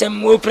ntokwasem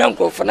mo pran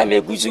ko fona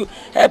me gusu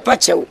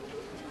pachew.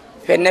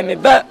 Hwe na me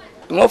ba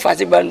mo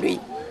fase bando yi.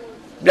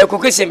 Bla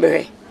kokese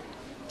mbe.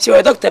 Si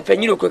wa doctor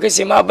penyiro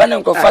kokese ma ba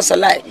na ko fasa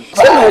lai.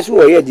 Se no so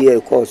wo ye de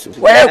course.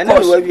 Wa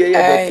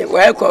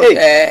course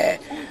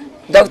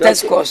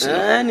doctor's course.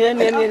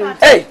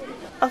 Hey.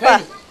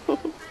 Papa.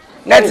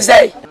 That is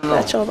say.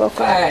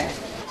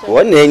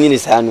 Won na enyi ni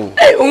sa no.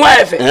 Eh, unwa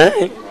efe.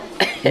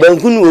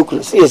 Bankunu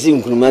okru, se yesi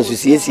nkruma so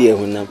siesie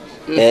ehunam.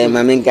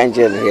 Mama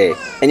nkanche no he.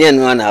 Enye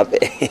no na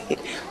ape.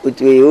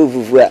 Otu e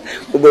ofufu a,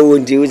 obawo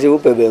nti wo se wo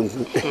pe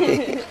banku.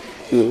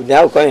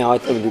 Na ko ya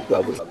wata bi ku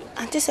abo.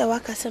 Ante se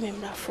waka se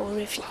membra for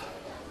refi.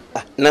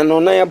 Na no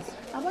na ya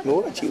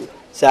no wachi.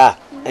 Sa,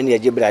 ani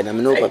aje bra na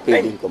me no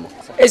papa din komo.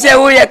 Ese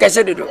wo ya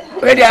kase dodo.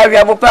 We dey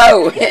awia bo pa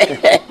o.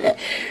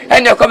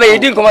 Ani ko be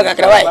yidin komo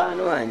kakra wai.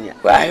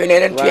 Wa he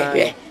ne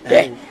ntwe.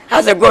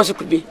 As a ghost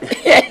could be.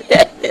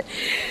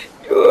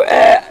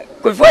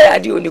 Could fire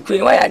at you, the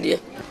queen, why are you?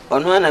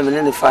 On one I'm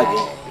in the five.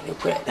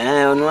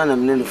 On one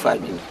I'm in the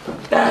 5.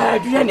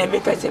 Do you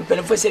make us a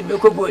pen for said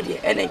Boko body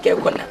and a care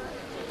corner?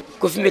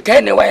 Could me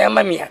kind of why I'm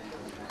mamma.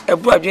 A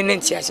broad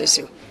unit, yes,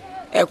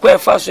 a queer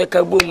fast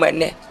boom my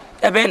neck,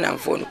 a ben and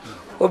phone.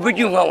 Or bring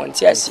you one,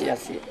 yes.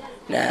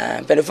 Now,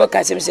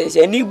 Penfoca says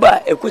a new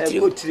bar, a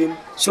good trim.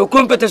 So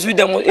competence with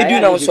them, a do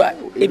now, so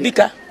a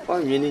bika. Oh,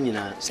 you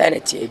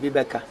sanity, a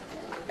bibeka.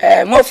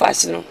 More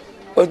fast, no,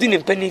 or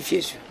doing penny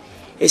fish.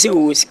 Ese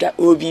wuska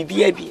obi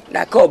bia bi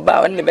na ka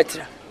oba on ne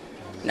betra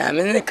na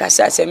me ne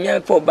kasa se me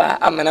po ba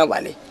amana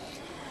wale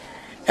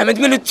na me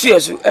no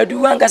tuesu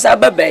adu wan kasa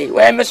babai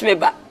wa me so me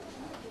ba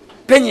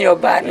penyi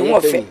oba ne wo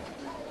fe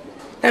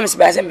na me se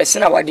ba se be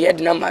sena wade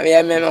ed na ma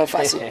me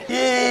fase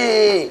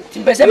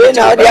timpese me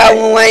na ode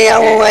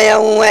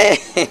awon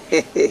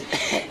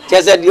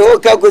chese de o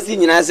ka kosi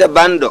nyina se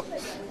bando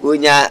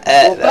onya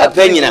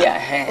penyina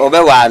obe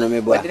wa no me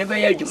bo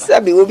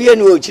sabi obi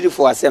enu o chiri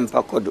fo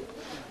asempa kodo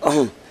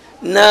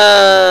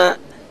na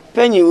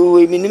penyi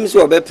we minim so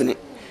obepene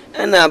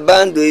na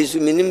bando isu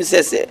minim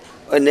sese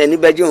onani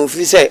baje on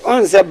free say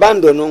on se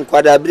bando no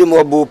nkwada biri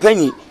mo bo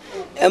penyi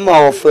e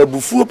ma ofa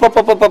bufu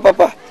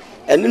papa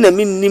enu na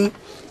minim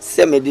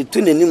se me de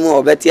tu nanim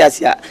obeti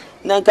asia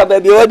na nka ba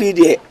bi odi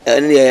de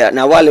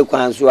na wale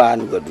kwan so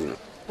anu godu no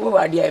wo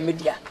wade a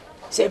media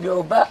se bi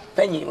oba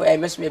penyi we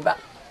mesme ba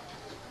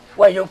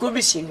wa yonko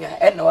bi sinwa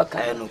e na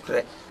waka enu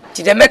kre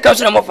ti de meka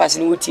so na mo fase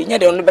no wuti nya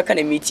de no beka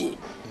na meti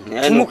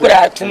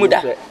tumukura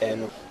tumuda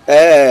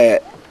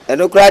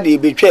eno kra de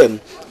betwam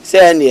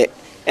se ne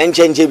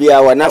enchenche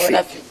bia wa nafi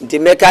nti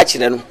meka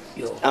kire no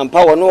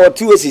ampa wo no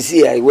otu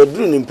osisi ai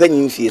waduru ni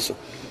mpanyin fie so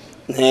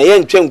na ye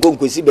ntwem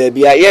konkosi ba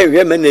bia ye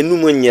hwe ma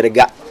nanum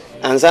nyerega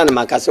ansa na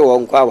makase wo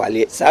nkwa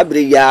wale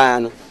sabre ya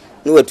no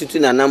no watutu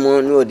na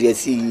namo no ode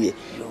asi yie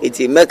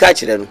eti meka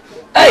kire no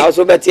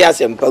also beti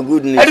asempa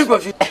good news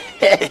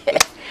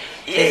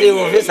ese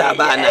wo visa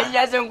ba na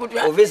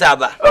o visa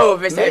ba o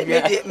visa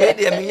me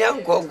de minya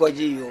nko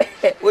goji yo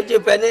o je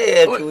pene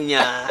e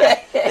tunya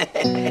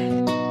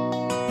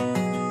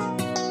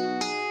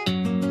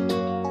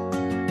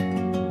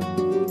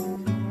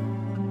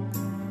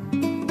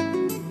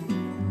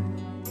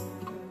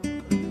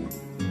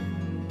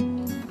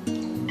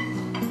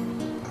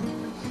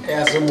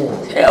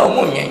é o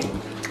munye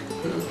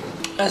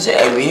ase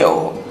ewi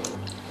yo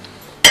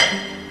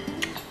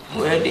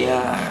we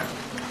dia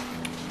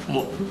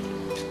mo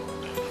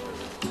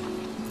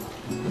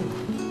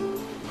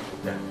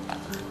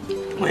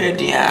we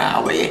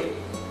dia we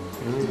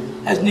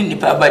as Nini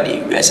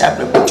Pabadi, we are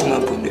separate to my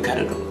public.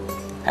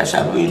 As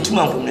I bring to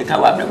my public,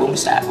 however,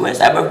 Boomstar, where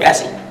I have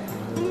gassy.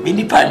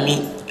 Bindi pan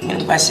me,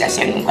 and Passia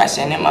send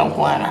Passia and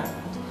Manquana.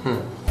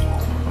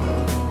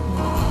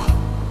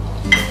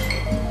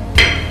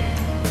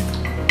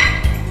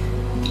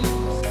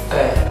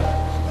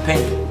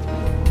 Penny,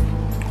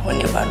 when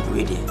you're bad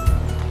reading,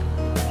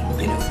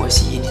 been a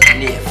foresee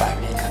near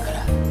 5 days.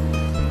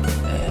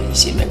 You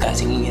see, my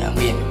cousin, I'm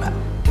in a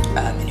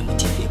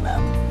TV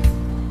about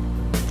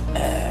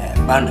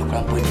Band of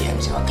Crampodium,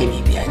 so I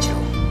can be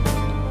actual.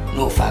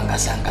 No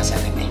fungus and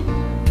Casaname.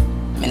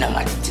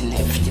 Menamat in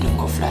everything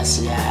of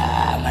Flasia,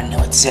 man,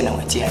 not send a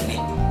tiane.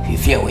 If you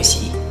fear we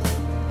see,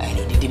 I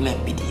know the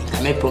demand be the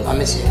Camepon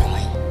Amazon.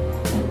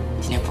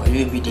 For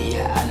you be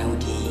the I know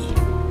the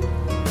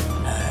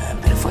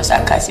for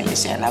Sakasi,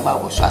 and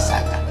about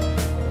Swasaka.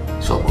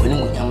 So, when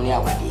you young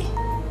Yawadi,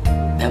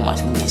 there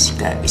must be a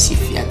cigar, a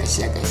Sifia,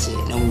 Cassia,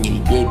 no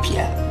need baby,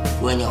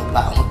 when you're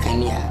bound,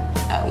 Kenya,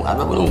 I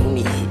don't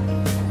need.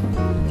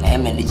 I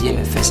am the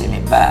Jimmy first in my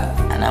bar,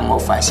 and I'm more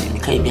fast in the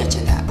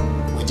Kaibachana,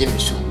 or Jimmy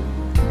soon.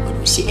 But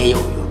we see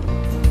AO.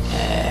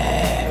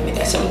 With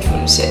a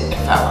something said,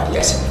 if I were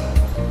yes,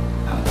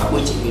 I'm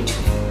publishing it.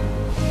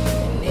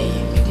 And they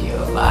made a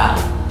bar,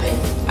 penny,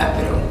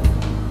 apparel.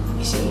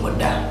 Is in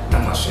Moda,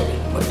 Namasoli,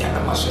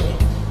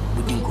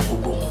 Budin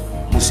Boom,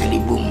 Musoli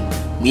Boom,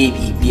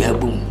 maybe be a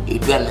boom, a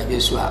dwell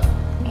Joshua,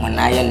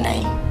 Monaya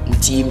 9,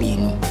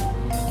 Mutimi,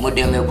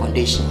 modern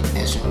condition,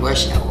 as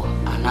Russia,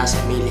 and as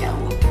Amelia.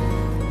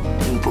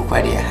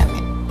 Pokwade ya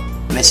hame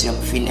mesira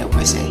mfine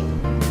kwese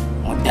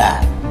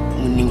moda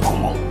munim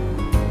komo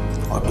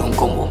odon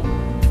komo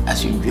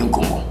asundwen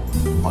komo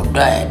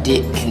odo a de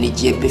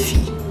energy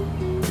befi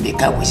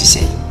beka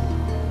kwese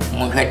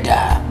mo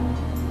hweda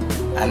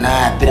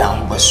ana bra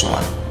mboso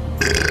a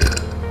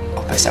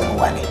opesa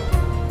mo wane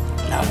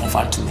na mo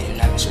fantu me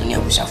na so ne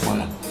abusafo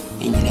no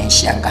enyina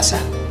nhia nkasa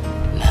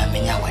na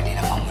menya wade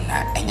na mamu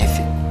na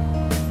enyefi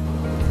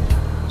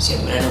se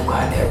mra no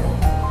kwa lebo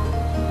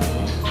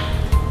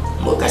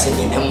Boca se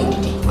tiene muy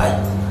difícil, ¿vale?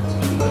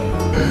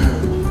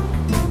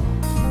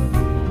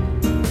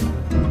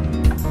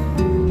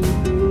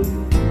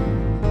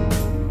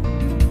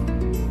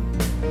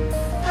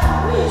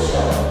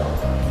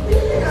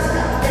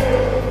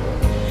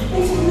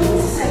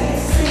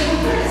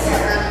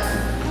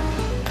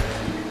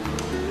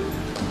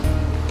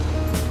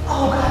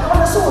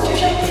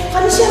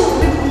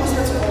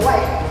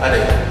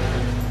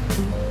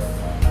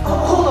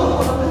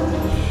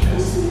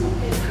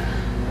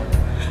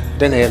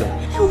 Then hello.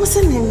 What's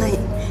in the night?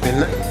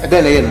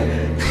 Then hello.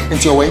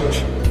 Into your way.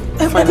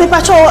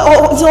 Patrol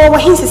or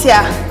his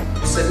here.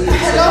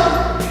 Hello?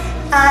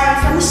 I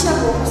finish your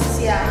work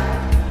here.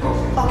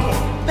 Okay.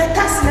 But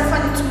that's never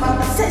to my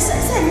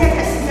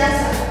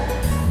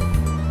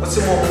what's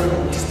the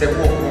moment? Is the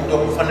walk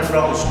of Fanny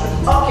Brown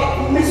Street? Okay.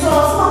 Miss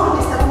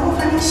Osmond is the move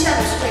and share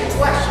straight.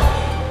 Watch.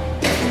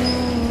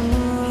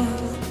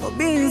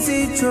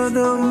 Busy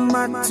Chodo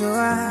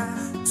Matua.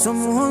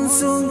 Someone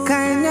soon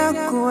kind of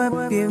go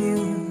up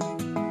him.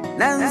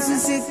 Nancy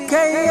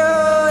Sikayo.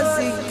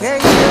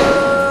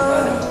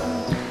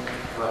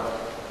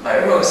 My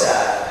Rosa.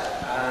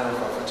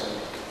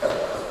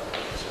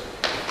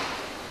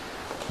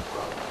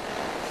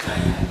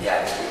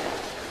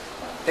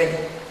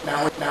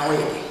 Now,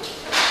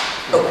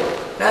 oh,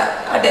 now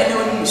I don't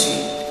know you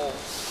see.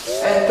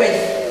 And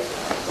Penny.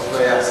 Oh,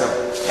 yeah, sir.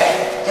 Hey,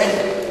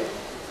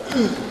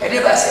 I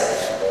never said.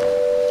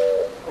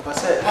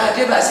 I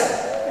never said.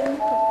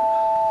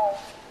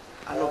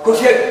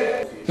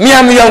 Me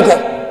am young.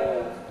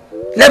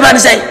 Never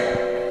say.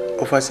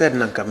 Of I said,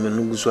 Nanka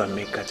Menuguzo and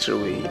make a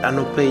tree. I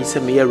no pay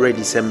some year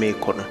ready, some may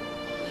corner.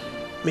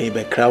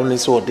 Maybe crown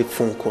is all the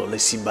phone call,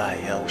 let's see by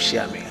how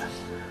share me.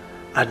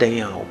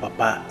 Adaya,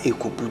 Papa, a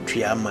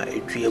Kuputriama, a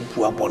tree of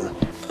Buabon.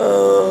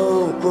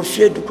 Oh, go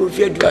fear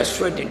to us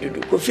sweating to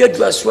do. Go fear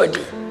to us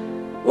sweating.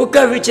 Who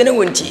can reach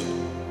anyone tea?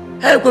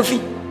 Hey,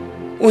 coffee.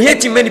 We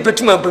hate many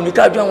petuma from the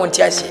car, don't want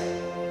to say.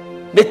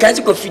 Because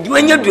you coffee, you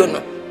and your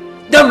donor.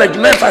 Don't make the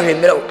man for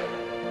him.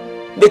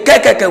 The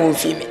Kaka will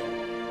feel me.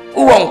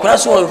 Who won't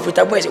cross all with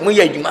a voice when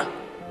you're Juma?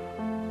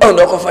 Oh,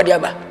 no, for the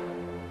other.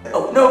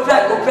 Oh, no,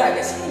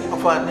 privacy.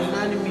 Of our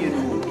enemy.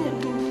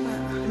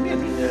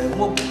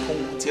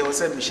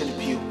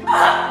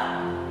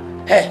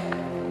 Hey,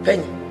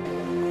 Penny.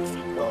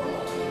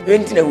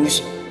 Renting a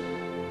wish.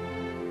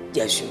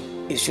 Yes,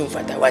 you soon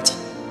find a watch.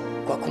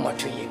 Kwakuma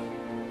to you.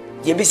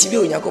 You be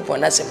civil in Yakopo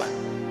Nasema.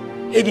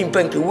 Heading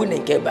Punky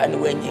wouldn't care by no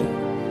when you.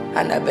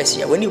 And I bet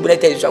you when you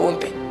break it, I won't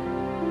pay.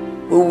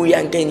 Who we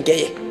are getting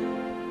gay.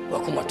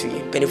 Kwakuma to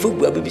you. Penny food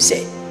will be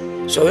say.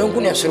 So you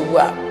couldn't so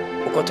well.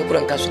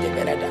 Okotokuran Castle de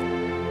Canada.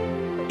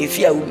 If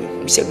you are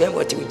woman, we say,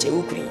 what you will tell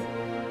you.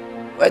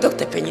 Why,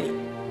 Dr. Penny?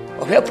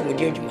 Or help with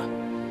you, Juma.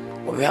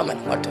 Or Yaman,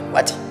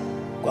 what?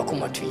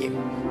 Kwakuma to you.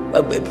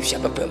 What baby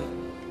shall pepper?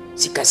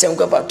 Sikasem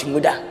go about to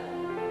Muda.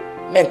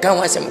 Men can't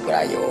want some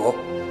cry, oh,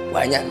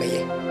 why not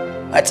me?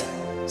 What?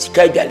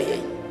 Sika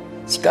Jali,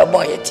 Sika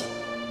Boyet.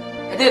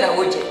 And then I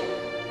would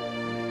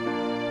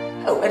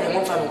Oh, and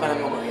I'm from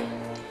Kumawood.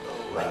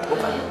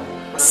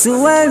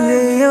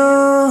 Suwario,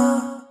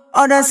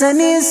 oda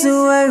sani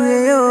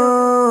suwario.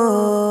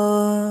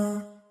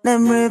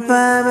 Nemre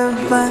pa.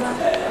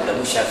 The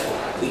Mushafo,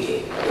 we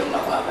did, my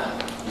father.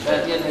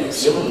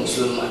 You won't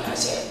soon, I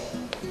said.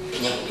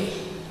 Young day.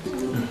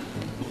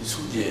 So,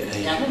 dear, I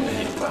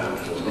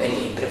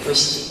prefer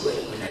to go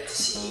when I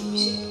see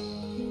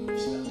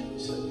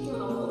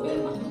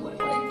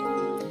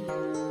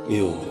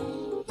you.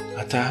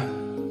 Ata,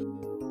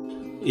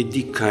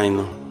 edi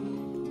kaino.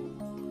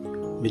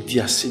 Medi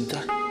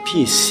asida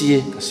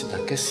piesie, asida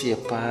kese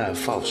pa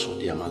fa so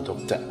dia ma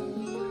doctor.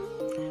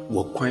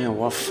 Wo kwan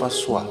wa fa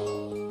so a,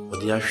 wo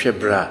dia hwe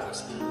bra.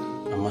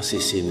 Ama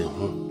sese ne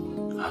ho.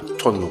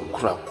 Ato no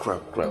kra.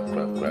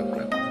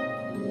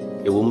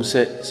 E wo mu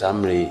se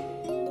samre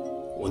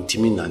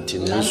ontimi nante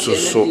no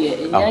so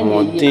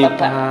ahoden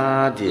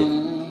pa de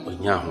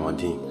onya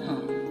ahoden.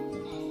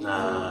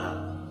 Na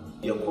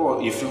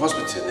yeko if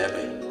hospital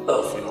nebe.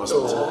 Oh, for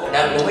hospital.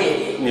 Na no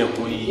way. Ne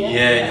ko ye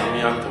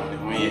nyame ato ne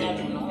ho ye.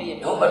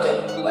 No matter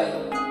why.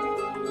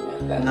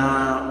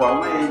 Na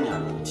wa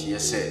manya tie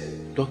se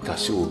doctor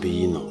se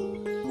obeyi no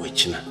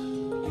wachina.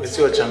 We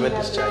see what chame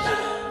discharge.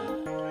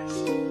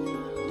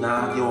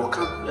 Na de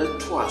oka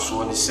to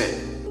aso ni se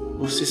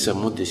wo sese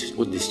mo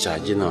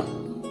discharge na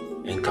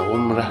enka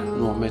womra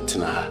no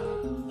metena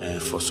ha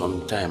for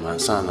some time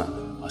ansana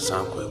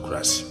asan ko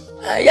akurase.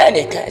 Ya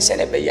ne ka se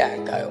ne be ya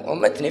ka o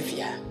metena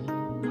fia.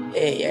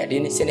 Ya de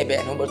ne se ne be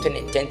no boto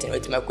ne tenten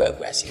wetima ko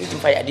akurase.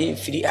 Wetima ya de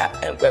firi a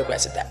ko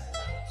akurase ta.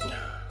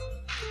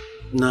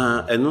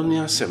 Na eno ni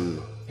asem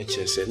no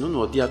eche se no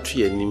no de ato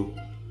yanim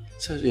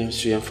se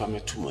yensu yemfa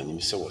meto manim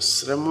se wo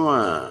sremo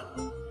a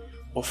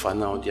ofa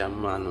na odi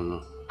ama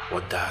no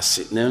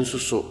odase nanso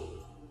so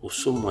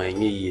osomo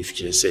anye ye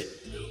fikire se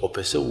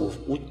opese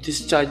wo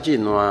discharge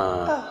no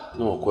a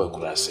no ko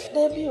akurase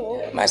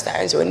master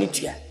anse woni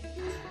tua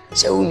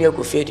se wo nua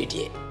ko fe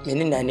dide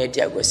meni na na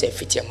dia go se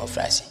fitia mo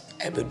frase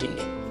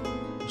abedune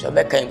so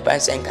be kan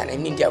panse kan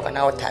ni dia ko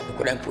na wota be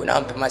ko lampu na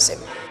mpema se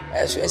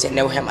so se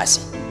ne wo hemase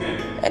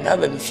and I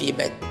will feel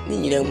bad.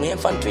 You know,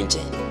 fan 20.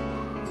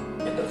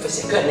 The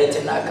physical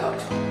nature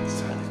knockout.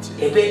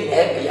 A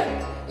baby,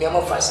 you are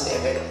more fast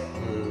than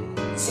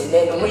ever.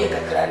 Say, no, you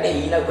can cry,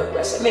 you know, what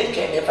was a man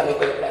came here from a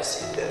good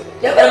class.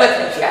 You're very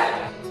much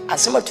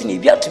as some to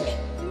need to me.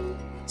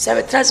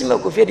 Seven transmit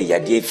of very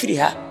dear free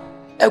her.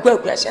 A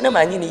good class, and a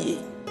man in ye.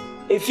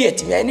 A fear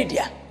to me, any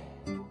dear.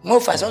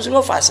 More fast, also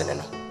no faster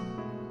than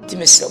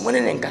Timmy someone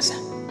in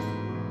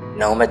NKANSAH.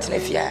 No matter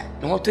if you are,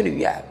 no to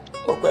be out,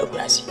 or good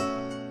class.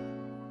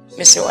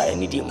 Mese wa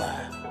ni di ma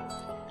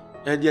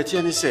e dia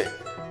tie ni se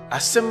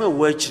asem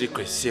wa chiri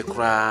kwese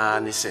kra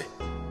ni se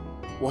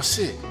wo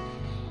se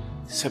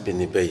be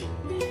ni bai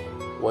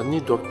woni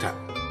doctor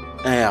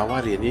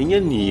aware ni enya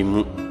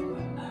nimu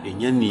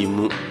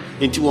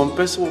enti won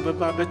pese wo be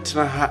ba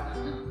betra ha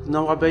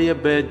na wa be ye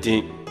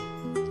bedin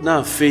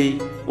na fe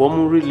wo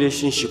mu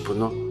relationship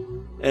no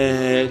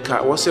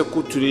ka wo se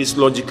kulture is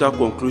logical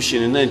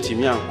conclusion na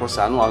ntimi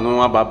ankosa no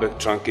anu aba back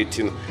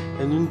truncate no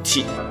enu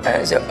nti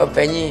so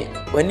opanyi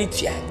woni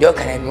tia do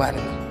kan enu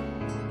anu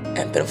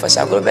en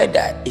professor go be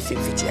da if it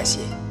fitia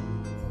sie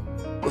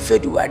ko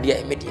fedu wade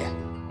a media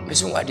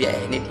mesu wade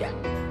a ne dia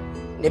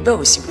ne ba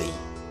osiwe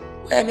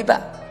wa me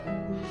ba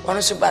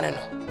wono so ba ne no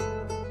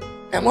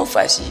na mo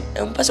fasi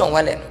en pasa on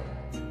wale no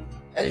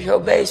e jo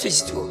be so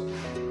situ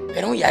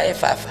pero ya e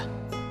fafa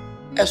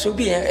e so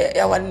bi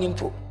ya wale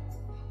nimpo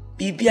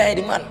bibia e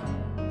de man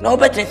na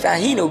obetre fa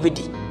hin na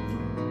obedi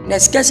na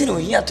skasi no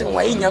hi ato no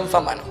wa nya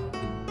mfa ma no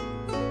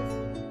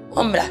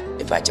omra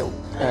e pa chew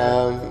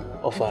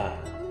offer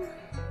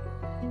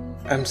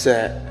I'm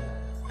say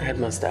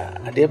headmaster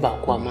adeba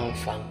kwa man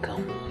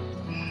fankan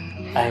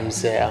I'm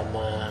say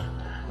ama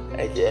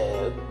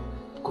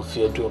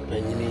Kofi do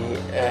panyini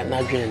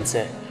na dwen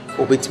say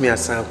obetimi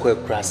asan kwa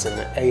krase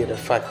na the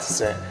fact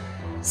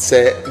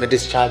say me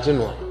discharge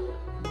no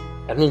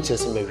I don't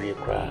just me we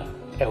kra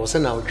I was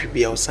na would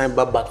be sign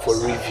back for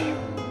review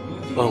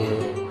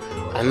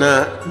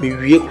ana me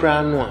we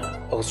kra no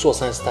I was so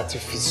start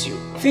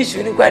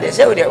physio ni kwa de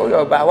say we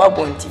ba wa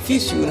bonti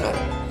physio no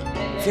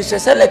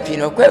physiotherapy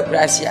no kwa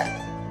krase a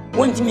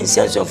wonti mi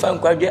senso fa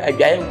nkwa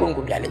adwaye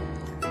nkonko dwale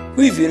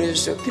review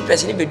so people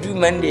ni be do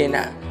Monday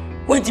na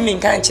wonti mi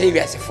kan kire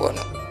wiasefo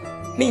no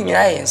ni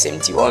nyina ye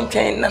nsemti won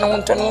twen na no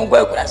nto no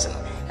gwa krase no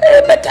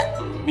beta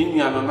mi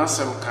nua no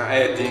nasem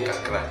kan den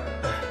kakra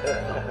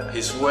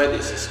his word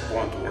is his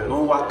bond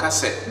no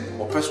wakase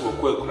o person wo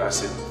kwa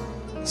krase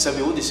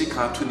sabe wo de si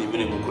kan to ni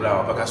mini mukura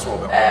abaka so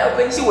obe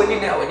opensi woni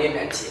na woni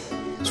nanti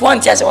so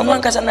wanti ase won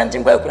wankasa nanti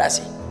gwa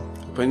krase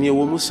pani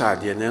wo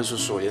musade na enso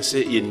so ye se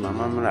yin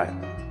mama mra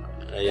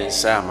ye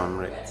sa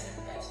mamre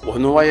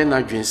wono waye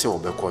na dwen se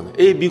obekọ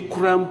no bi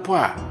kura mpo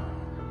a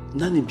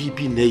na ne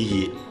bibi na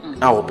yie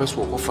a wo pese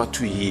wo kofa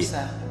to yie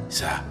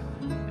sa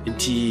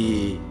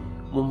nti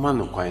mo ma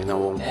no kwan na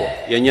wonko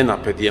ye nye na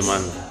pede ma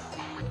no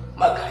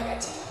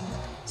makayati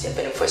se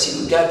pele fosi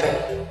ndape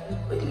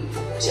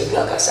se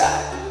bla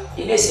kasa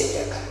ine se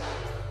yaka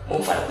mo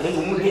fa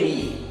ko mu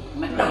heri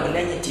na mo na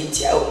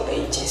nyinti a wo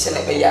bai chin se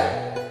na be ya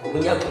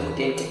obunya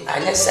komudente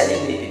anya sale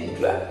ne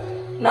ndua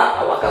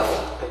na awakafo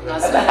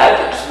aba ha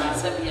na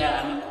sabia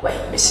wai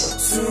mesi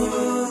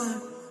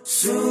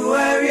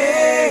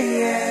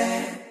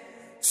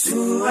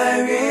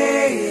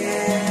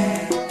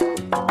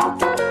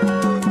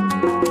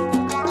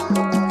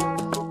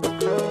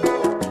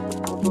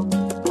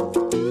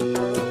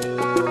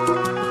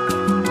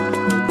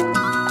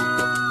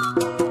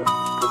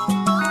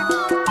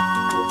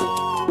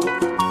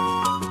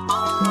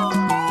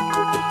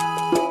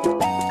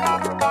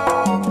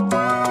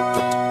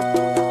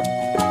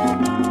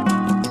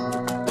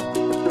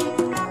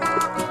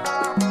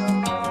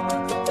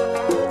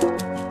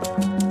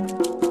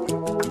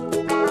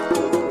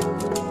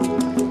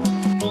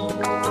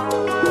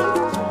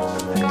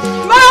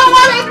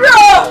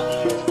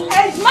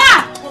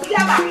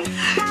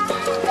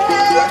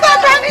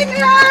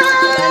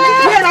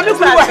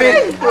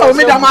Oh,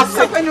 me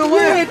damase.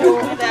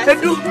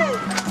 Edu.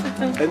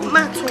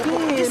 Mato.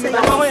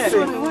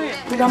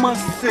 Me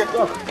damase.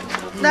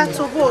 Da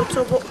tobo.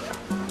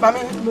 Mami,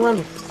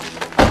 muano.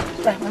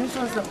 Ba, mami so.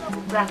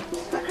 Bra.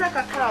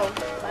 Kakao.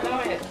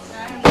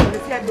 Le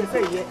fia de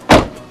say ye.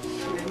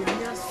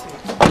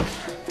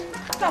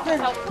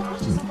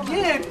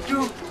 Edu.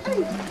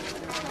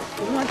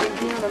 Uma de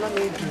dinha na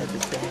me edu.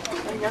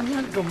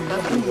 Nyamia dom na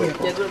ku.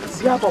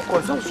 Si aboko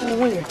so so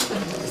wo ye.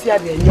 Si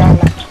ade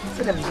yala.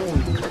 Se dem go.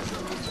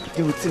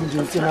 De utim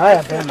na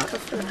ya bema.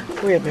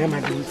 Ko ye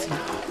bema de utim.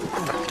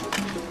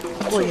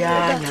 Ko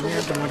ya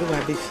nyamia dom do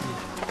ba be fi.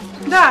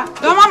 Da,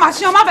 do mama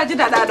shi o ma be ji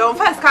dada do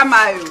first come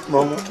ayo.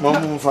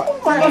 Momo fa.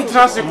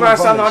 Transfer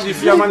class na di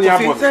fi amani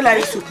abo. Se la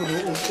isu ku.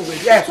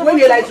 Yes, when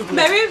you like to.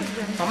 Baby,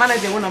 mama na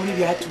de wona mi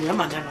bi atu e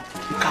manga no.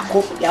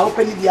 Kako ya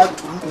open bi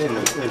atu.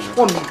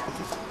 Omi.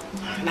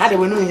 Na de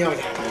wonu nya o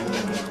ya.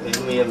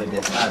 Me ya me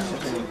de sa.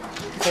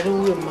 Kare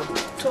wo ma.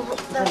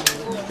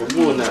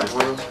 Obu na ho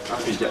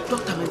afija.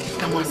 Doctor me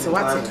kama se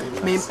wate.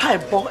 Me pai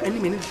bo eni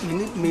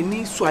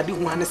meni suade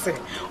hu ane se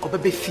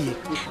obebe fie.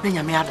 Na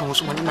nya me adon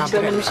so mo na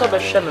ba. Me so be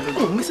hwe no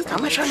do. Me se ta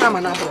me hwe na ma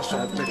na bro so.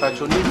 Me pa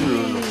cho ni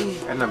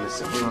no. Na me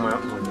se mo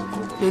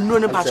ne no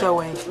ne pa so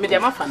wen. Me de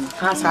ma fa no.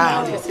 Ha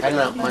sa.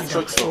 Ana ma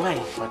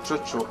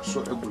chocho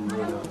so egu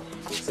no.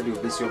 Se de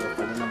obesi o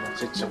pa na ma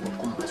cheche ko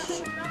kuma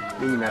so.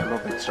 Ni na no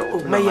be cho.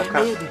 Me ye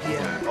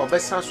bibia.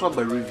 Obesa so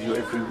ba review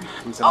every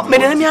week. Me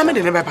de me ame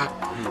de ne beba.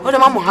 O de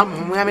ma mo ha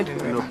mo ame de ne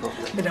beba.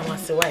 Me de ma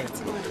se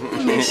white.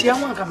 Me shia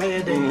wan ka me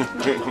ye de. Me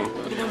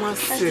de ma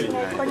se.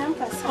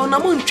 O na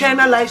mo ntwe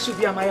na life so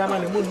bia ma ya ma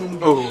na mo num.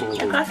 Oh.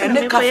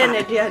 Ene ka ye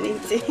na dia ni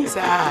ti.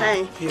 Sa.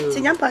 Ti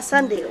nyampa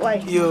Sunday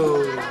why?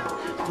 Yo.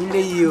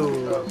 Nne yo.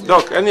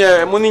 Doc,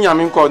 ene mo ni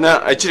nyame nko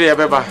na akire ye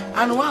beba.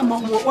 Anu wa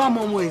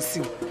mo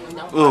ensi.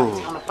 Oh.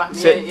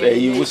 Say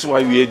you was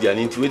why we had an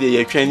into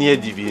the Kenny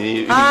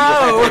divi.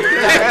 Oh.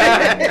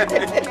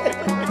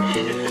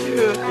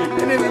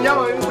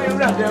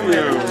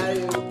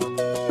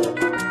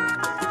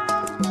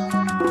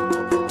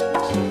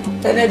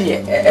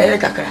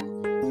 Kaka.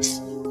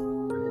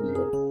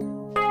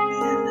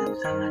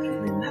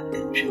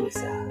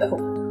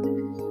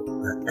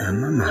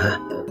 Mama,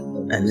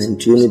 and then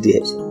tune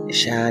the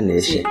shine.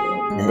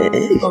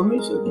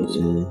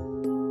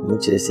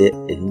 Much say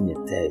in the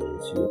time.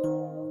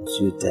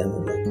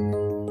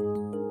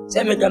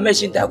 Same ga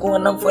machine ta ko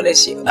nan for the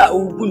shi a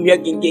ubu nwa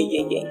genge.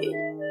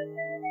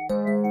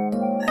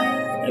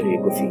 Ebi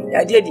ko fi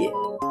ade e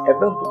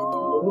ban ko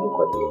ni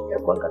ko de e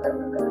kon kaka.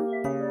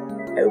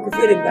 E ko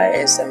fi re ba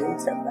e sa ni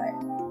tra ba.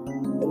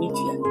 Oni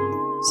tia.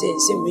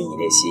 Se mi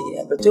ni si ni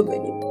abato ba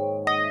ni.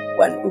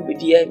 Wan ubi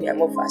dia mi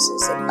amo fa se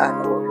a na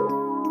wo.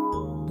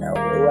 Na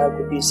wa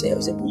ko bi se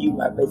bu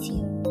ma ba fi.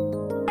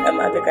 E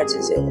ma be ka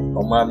se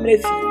o ma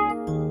mrefi.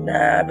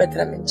 Na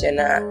betra menche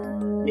na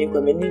me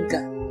ko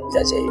meninka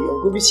sase yo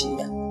go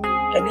bisinya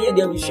ene ye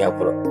de bisia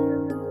kro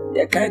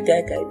de kai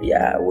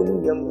bia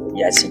wonu nyam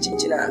ya si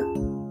chinchina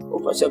o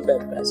paso be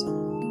class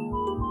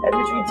e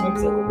bi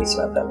twiti se ko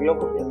bisia ka bi yo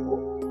ko be ko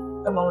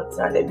e ma won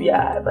tra de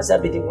bia basa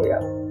be di mo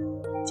ya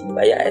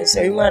timba ya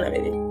se wi mana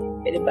me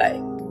de bai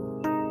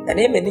na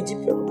ne me ni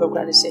jipe ko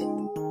kwa ne se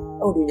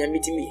o do nyam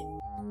mitimi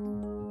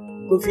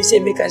ko fi se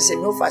me kan se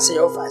no fa se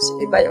yo fa se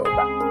e bai o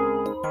ba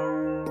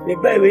me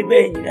bai we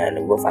bai ni na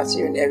no fa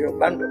se yo ne yo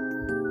bando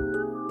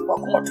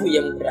kuma to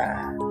yem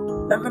kra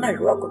na mana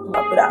jwa ko kuma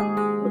kra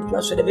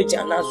to so de be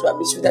chana so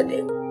abisu da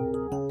de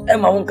e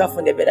ma won ka fo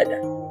de bedada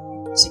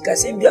sika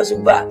sem bia so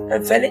ba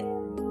enfele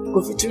ko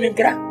fitu min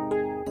kra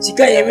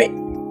sika yeme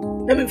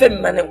na me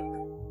fem manem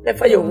na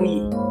fa ye hu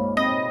yi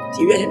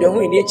ti wi de hu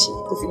ni echi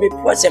ko fi be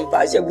po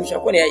sempa je bu so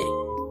ko ne ayi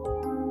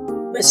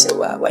be se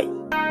wa wai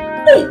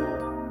hey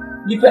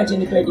di pa je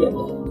ni pa dia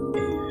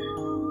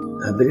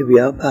abiri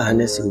bia pa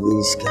hanese obi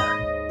sika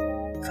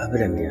fa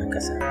bere mi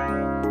akasa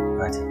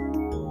ati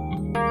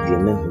the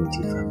men who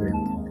did fabric.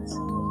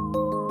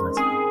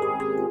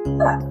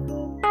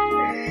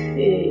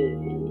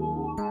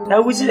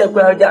 Now we see the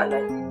crowd down.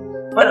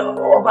 But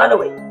by the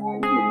way,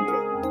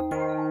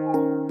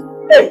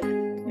 hey,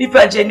 if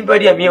I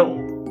anybody a meal,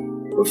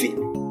 Kofi,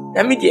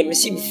 I mean, dear,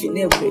 Missy, if you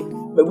never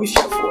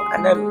babushafo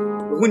ana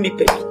hu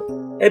nipa bi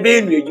ebe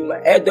enu adwuma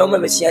do ma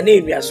mesia na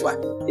enu aso a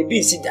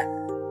ebi sida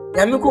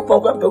na me ko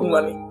pon kwa pa mu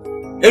ame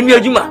enu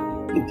adwuma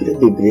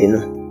bibire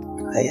no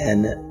aya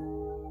na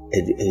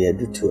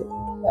edutu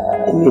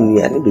enu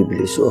ya ne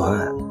bibire so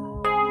ha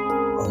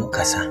on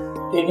kasa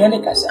enu ne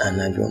kasa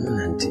anajo mo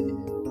nanti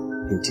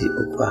nti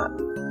okwa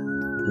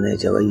na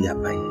jawa ya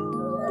pai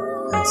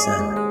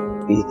ansana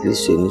bi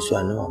Kristo ni so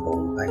ana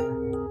wabo pai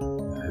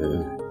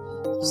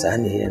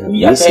sane ya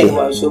ya pai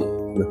wa so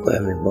me ko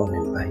ya me bo me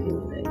pai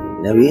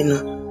na wi no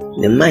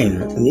ne mai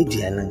no ni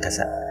dia na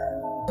nkasa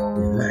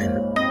ne mai no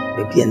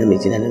be bia na me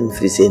jina na me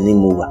frise ni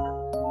muwa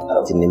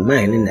ti ne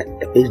mai na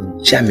e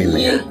jame me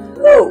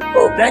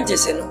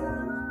branches no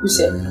use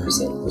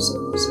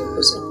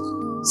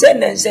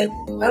say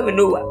I'm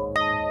no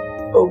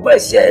ba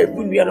sia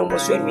ebunia no mo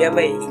so anua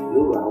mai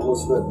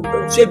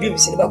so bi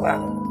misi ba kwa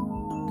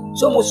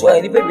so mo so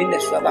ani be mi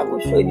na so ba ko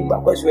so ani ba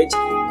ko so achi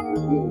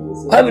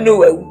I'm no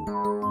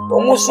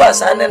wa mo so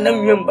asana na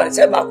nwem ba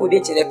se ba ko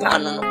de chire pa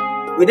no no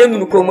we de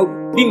nu ko mo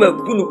bi ma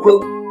bu nu ko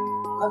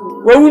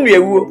wa wu nu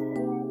ewu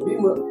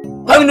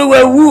I'm no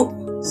wa wu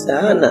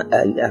sana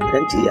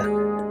abranti ya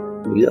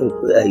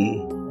ko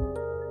ayi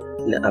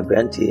na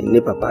abranti ni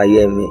papa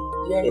ye me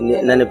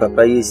na ne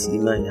papa ye si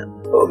manya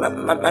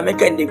me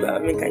kan de ba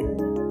me kan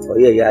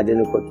oye ya de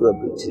no ko to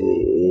abuti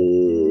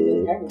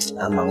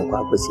amanko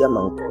akosi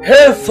amanko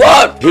hey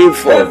ford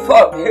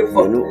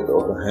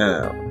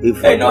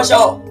no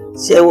so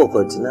se wo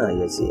ko tina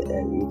ye se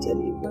ni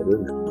tele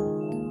barona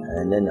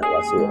na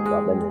waso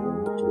baba na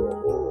to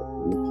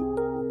wiki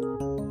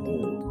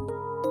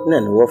na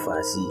no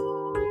fasi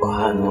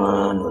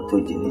no to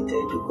jinita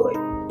dukoy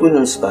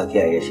unun spaki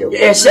ya yesho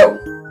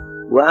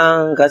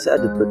wan kasa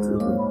de petu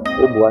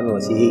obuwa no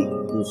si he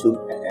nso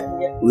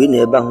we na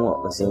eba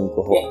ho ose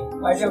nko ho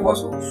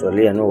so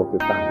le no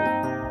pepa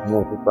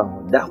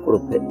ho da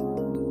krope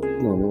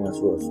no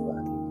aso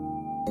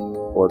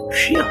o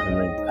twi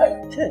ahoma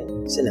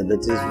se na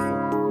betis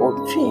o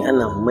twi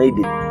ana ahoma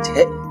de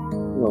te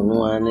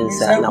no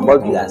anensa na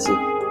bodu ase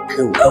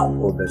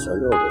o be so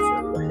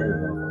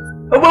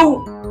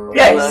obo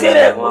ya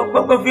sere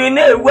ko fi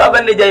na ewu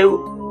abane jayo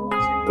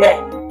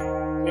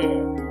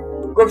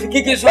ko fi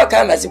kiki so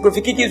kama se ko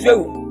fi kiki so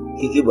ewu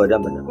kiki boda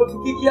bana ko fi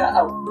kiki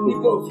a ni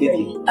ko fi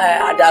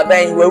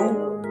adaban wewu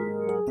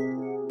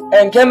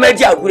enke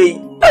meji agure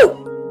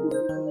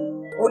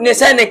o ne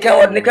sai ne kan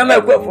won ne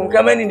kama ko fun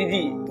kama ni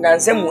di na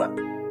nsamu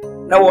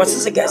na wo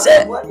sese ka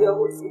se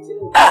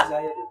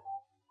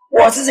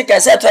wo sese ka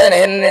se to na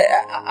hen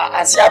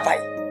asiapai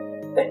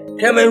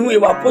kama hu e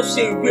wa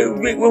pose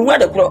we hu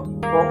adakro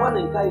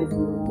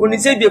o ni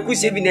se bi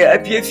ekusie bi na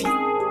apiefi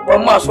wo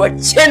ma so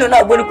chenu na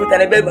agbo ni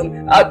kutana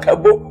bebam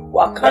akabo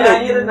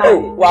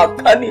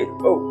wakani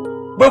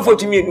bo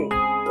fotumi nu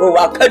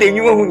wakade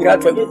nyiwo hu nyira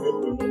to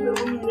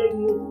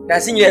na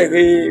sinye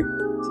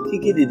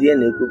kiki de dia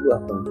na ekuku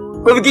akon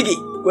ko kiki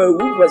wa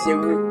wu kwase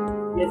wu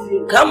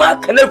kama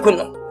kana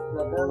kuno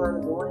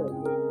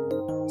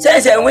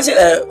sai wo se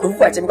ko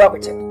fu atim kwa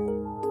kwache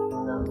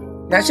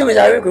na shi me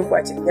jawe ko fu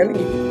atim ya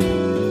mi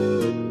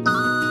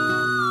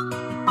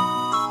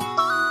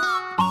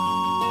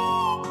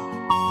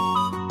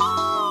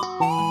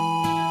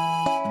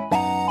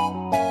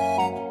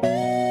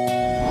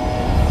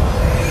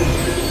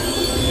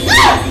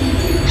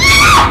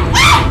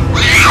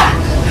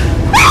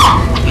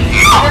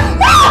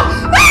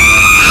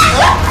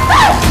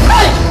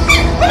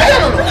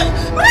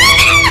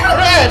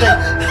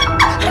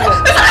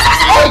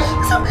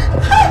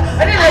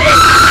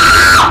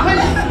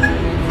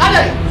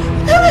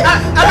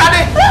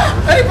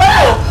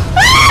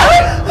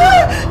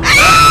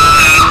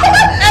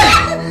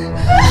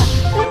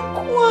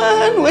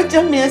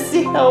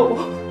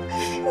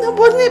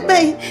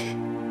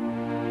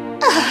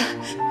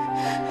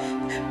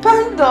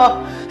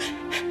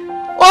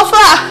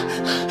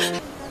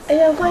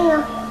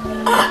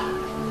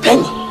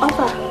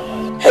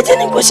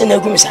na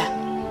gumisa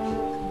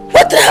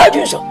what the hell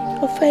you so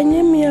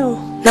ofanye miao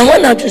na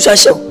wana tu so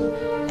show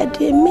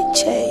ade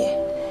mecheye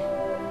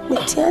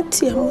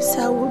metiatia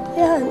musa wo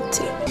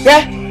biante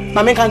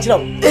mama kan tira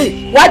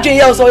wadwen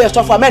ye so ye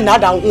sofa me na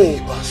dan ho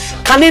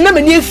kan na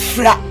me ni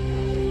efra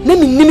na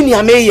me nim ni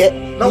ameye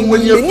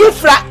ni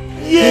efra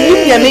nim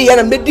ni ameye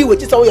na me di wo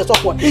ti so ye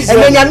sofa e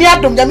me nyame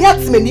adom nyame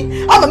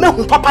atmani ama me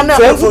hu papa na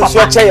me hu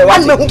papa wa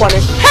me hu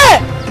bone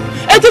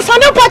eti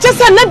fane pa che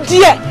se na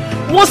die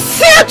wo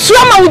se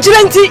tuama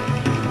ugirenti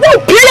wo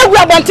pele gu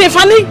abonte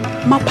fane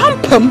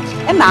mapampam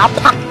e na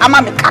apa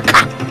ama me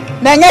kaka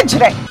na nya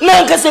gire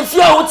na nkase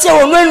fia wo tie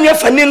wo nwanua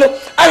fane no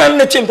ana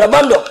na chimpa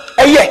bando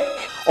eye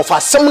of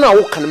asem na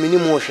wo kan meni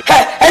mo hwe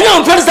enya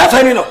on first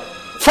fane no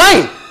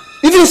fine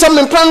even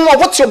some plan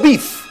what's your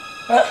beef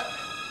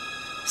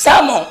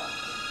Salmon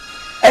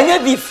enya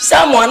beef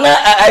salmon na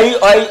ai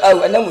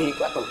na mu yi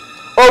kwa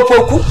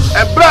opoku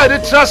ebra de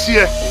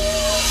trasie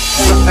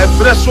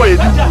ebra so ye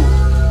di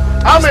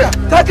amen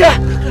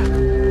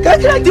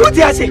kakra di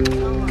wuti ase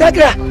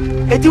kakra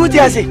eti wuti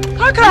ase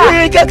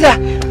kakra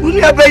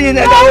uni abayi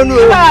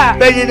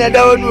na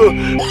dawonu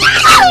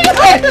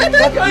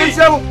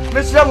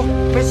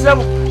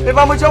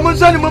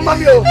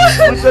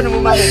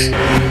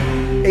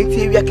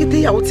Enti we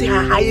akete ya wote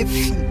ha ha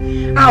efi.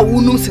 Ah,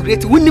 wunu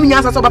cigarette. Wunim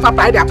nyansa so bafa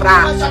pride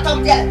apra. Shut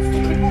up there.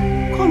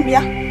 Come here.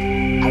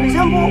 I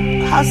resemble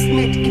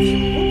housemaid give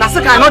you. That's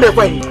I know the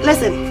point.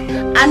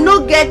 Listen, I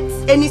no get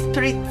any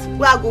spirit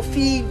where I go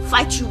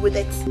fight you with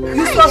it.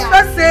 You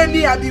suspect say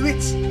me I be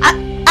witch.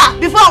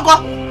 Before I go,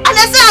 and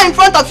I say in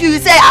front of you, you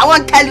say I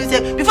won't tell you.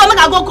 Say before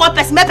I go call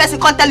person, my person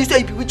can't tell you say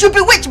you be witch. You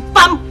be witch,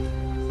 bam,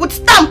 with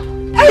stamp.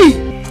 Hey,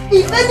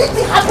 if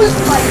anything happens to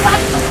my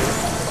back.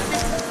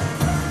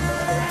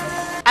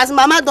 As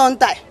mama don't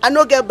die, I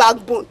no get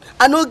backbone,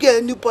 I no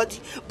get anybody.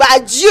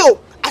 But you,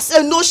 I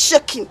say no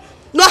shaking,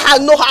 no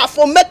how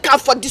for make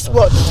up for this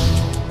world.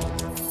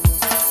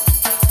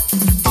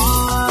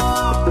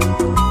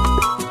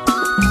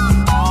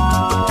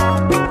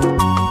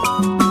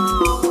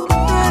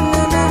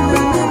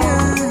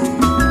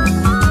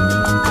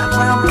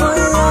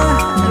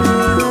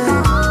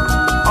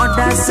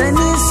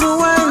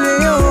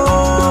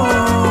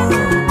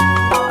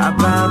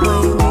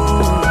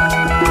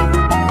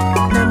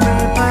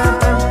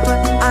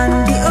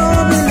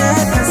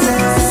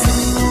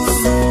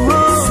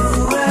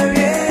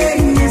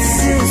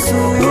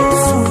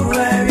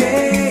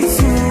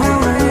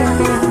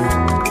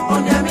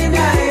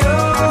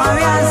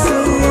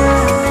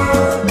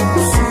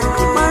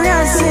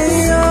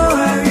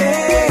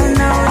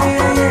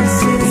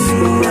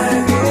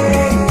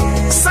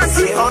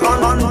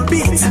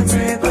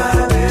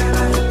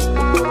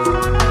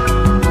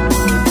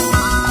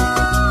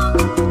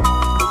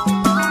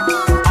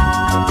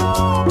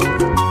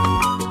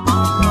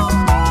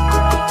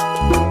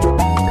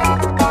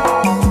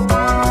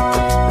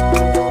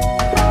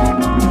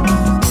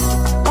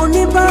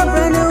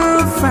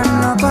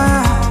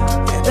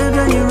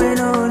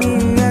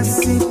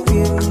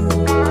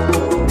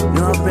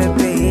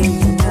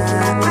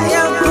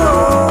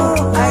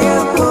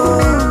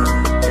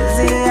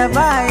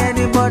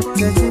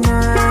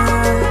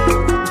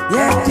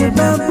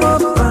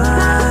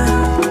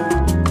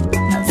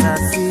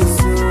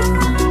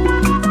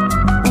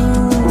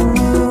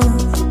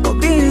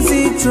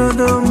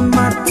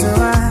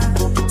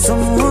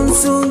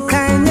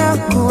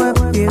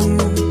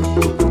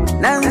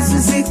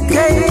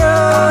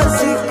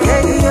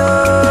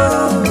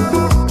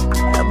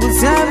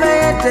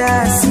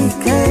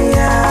 Sika